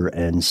 years later,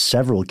 and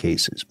several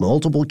cases,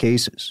 multiple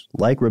cases,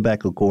 like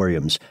Rebecca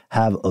Coriam's,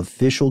 have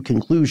official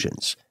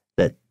conclusions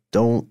that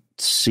don't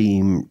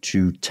seem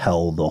to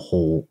tell the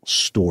whole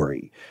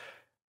story.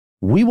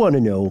 We want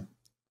to know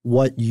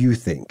what you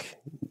think.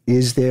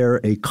 Is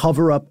there a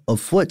cover-up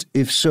afoot?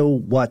 If so,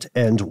 what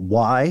and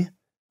why?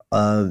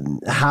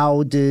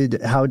 How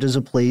does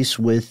a place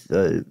with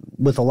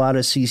a lot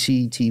of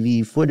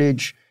CCTV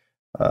footage,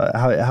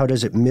 how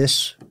does it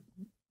miss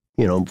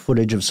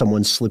footage of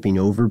someone slipping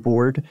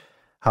overboard?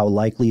 How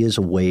likely is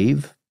a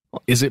wave?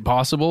 Is it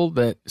possible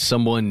that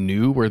someone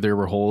knew where there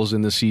were holes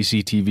in the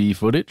CCTV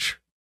footage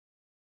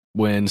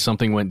when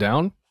something went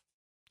down?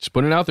 Just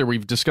putting it out there.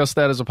 We've discussed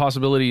that as a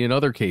possibility in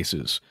other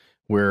cases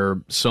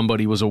where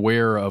somebody was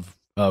aware of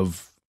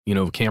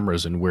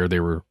cameras and where they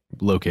were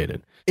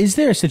located. Is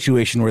there a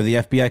situation where the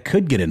FBI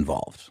could get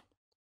involved?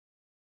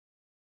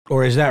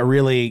 Or is that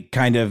really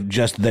kind of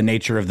just the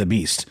nature of the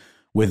beast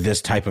with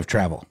this type of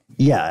travel?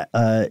 Yeah,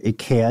 it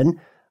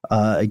can.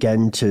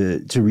 Again,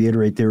 to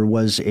reiterate, there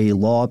was a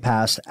law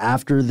passed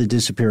after the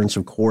disappearance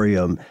of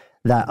Coriam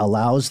that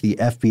allows the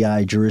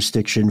FBI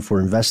jurisdiction for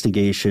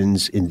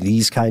investigations in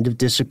these kind of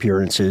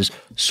disappearances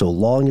so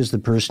long as the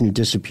person who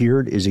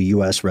disappeared is a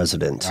U.S.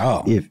 resident.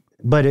 Oh.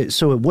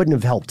 So it wouldn't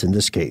have helped in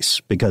this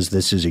case because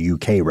this is a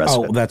UK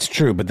resident. Oh, that's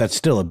true, but that's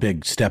still a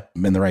big step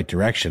in the right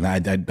direction.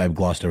 I've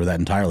glossed over that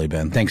entirely,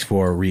 Ben. Thanks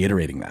for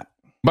reiterating that.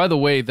 By the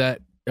way,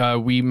 that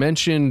we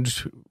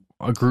mentioned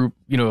a group,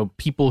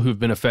 people who've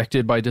been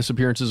affected by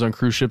disappearances on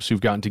cruise ships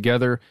who've gotten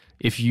together.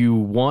 If you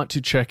want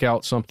to check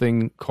out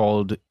something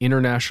called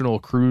International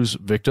Cruise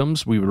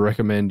Victims, we would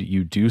recommend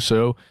you do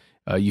so.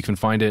 You can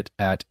find it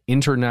at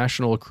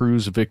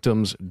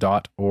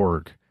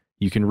internationalcruisevictims.org.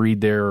 You can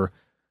read there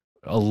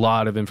a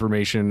lot of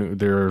information.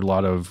 There are a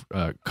lot of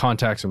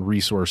contacts and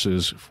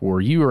resources for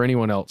you or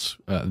anyone else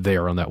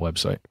there on that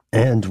website.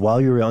 And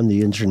while you're on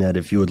the internet,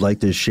 if you would like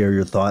to share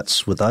your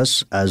thoughts with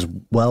us, as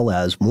well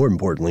as, more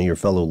importantly, your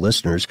fellow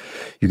listeners,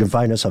 you can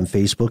find us on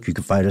Facebook. You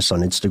can find us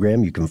on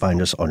Instagram. You can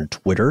find us on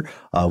Twitter.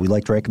 We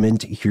like to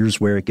recommend Here's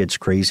Where It Gets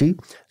Crazy,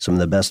 some of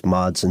the best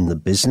mods in the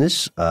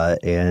business,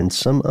 and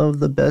some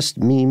of the best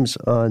memes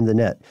on the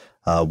net.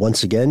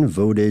 Once again,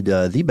 voted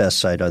the best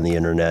site on the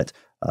internet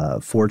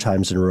 4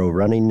 times in a row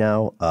running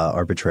now,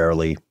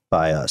 arbitrarily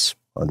by us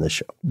on this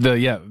show.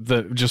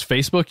 Just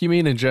Facebook, you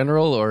mean, in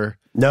general, or?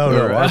 No,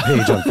 our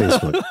page on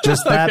Facebook.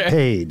 Just that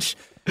page.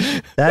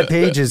 That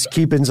page is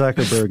keeping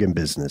Zuckerberg in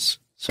business.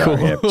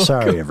 Sorry, cool.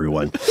 Sorry,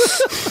 everyone.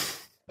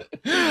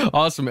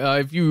 Awesome.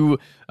 If you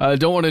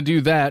don't want to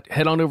do that,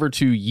 head on over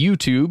to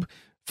YouTube.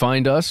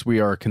 Find us. We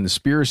are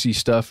Conspiracy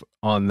Stuff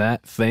on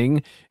that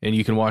thing, and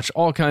you can watch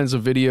all kinds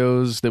of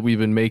videos that we've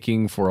been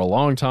making for a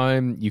long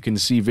time. You can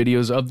see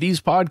videos of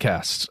these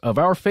podcasts, of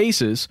our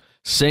faces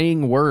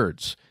saying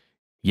words.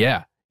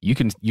 Yeah, you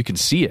can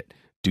see it.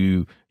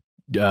 Do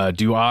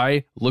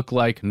I look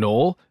like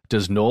Noel?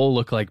 Does Noel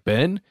look like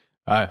Ben?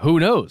 Who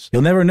knows?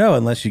 You'll never know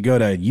unless you go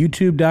to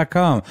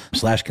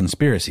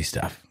youtube.com/conspiracy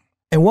stuff.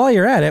 And while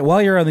you're at it,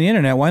 while you're on the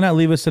internet, why not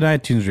leave us an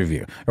iTunes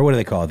review? Or what do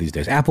they call it these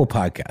days? Apple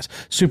Podcasts.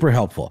 Super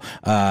helpful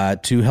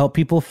to help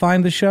people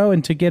find the show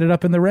and to get it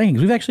up in the rankings.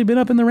 We've actually been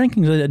up in the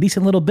rankings a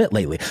decent little bit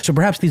lately. So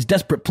perhaps these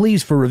desperate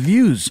pleas for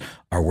reviews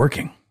are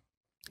working.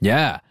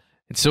 Yeah.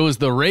 And so is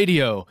the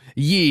radio,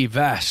 ye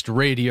vast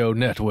radio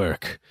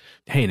network.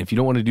 Hey, and if you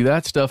don't want to do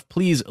that stuff,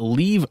 please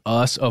leave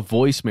us a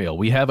voicemail.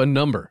 We have a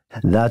number.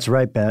 That's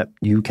right, Pat.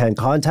 You can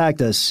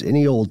contact us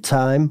any old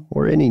time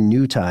or any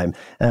new time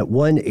at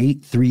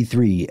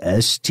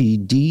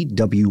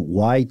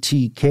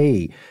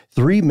 1-833-STDWYTK.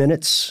 3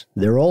 minutes.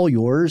 They're all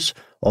yours.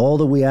 All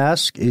that we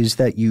ask is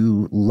that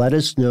you let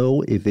us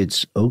know if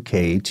it's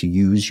okay to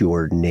use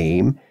your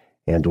name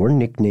and or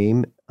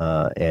nickname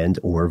and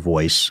or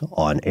voice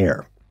on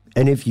air.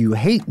 And if you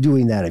hate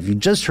doing that, if you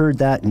just heard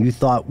that and you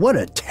thought, what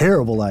a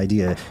terrible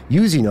idea,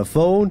 using a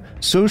phone,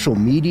 social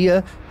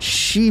media,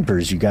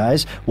 sheepers, you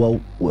guys. Well,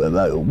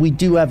 we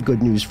do have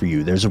good news for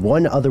you. There's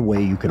one other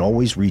way you can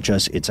always reach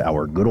us. It's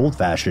our good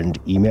old-fashioned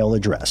email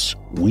address.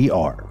 We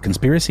are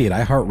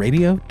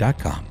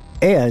conspiracy@iHeartRadio.com.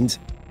 And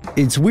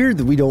it's weird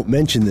that we don't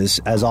mention this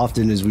as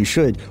often as we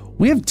should.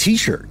 We have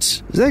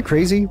T-shirts. Is that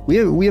crazy?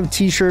 We have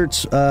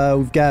T-shirts.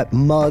 We've got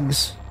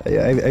mugs.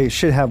 I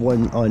should have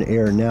one on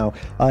air now.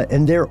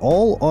 And they're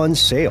all on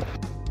sale.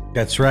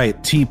 That's right.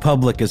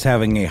 TeePublic is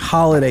having a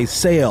holiday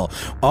sale.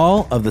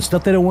 All of the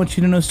stuff they don't want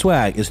you to know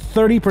swag is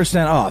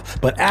 30%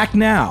 off. But act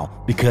now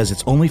because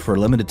it's only for a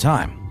limited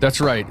time. That's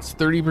right. It's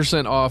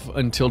 30% off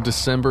until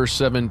December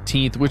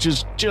 17th, which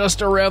is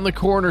just around the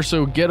corner.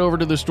 So get over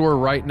to the store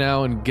right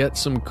now and get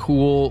some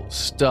cool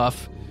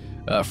stuff.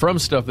 From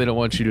stuff they don't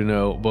want you to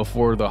know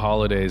before the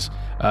holidays.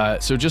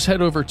 So just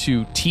head over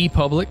to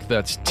TeePublic,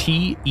 that's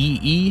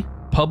TEE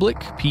Public,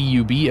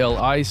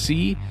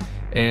 PUBLIC,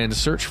 and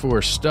search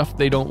for Stuff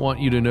They Don't Want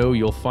You to Know.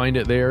 You'll find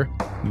it there.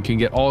 You can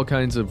get all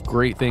kinds of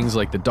great things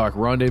like the Doc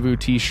Rendezvous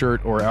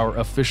t-shirt or our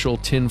official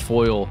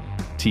tinfoil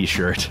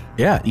t-shirt.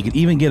 Yeah, you can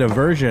even get a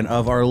version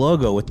of our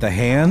logo with the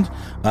hand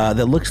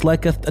that looks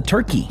like a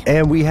turkey.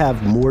 And we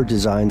have more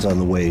designs on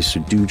the way, so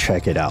do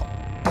check it out.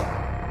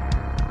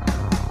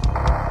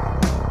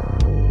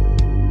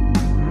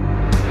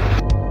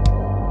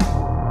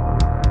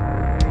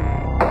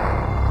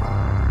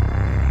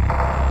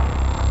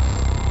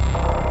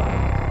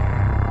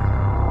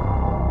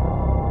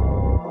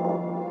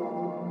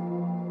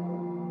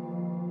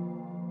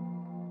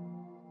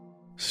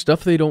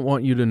 Stuff They Don't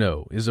Want You to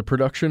Know is a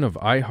production of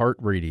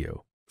iHeartRadio.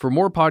 For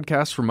more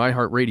podcasts from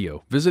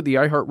iHeartRadio, visit the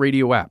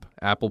iHeartRadio app,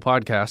 Apple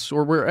Podcasts,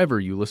 or wherever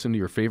you listen to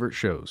your favorite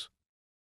shows.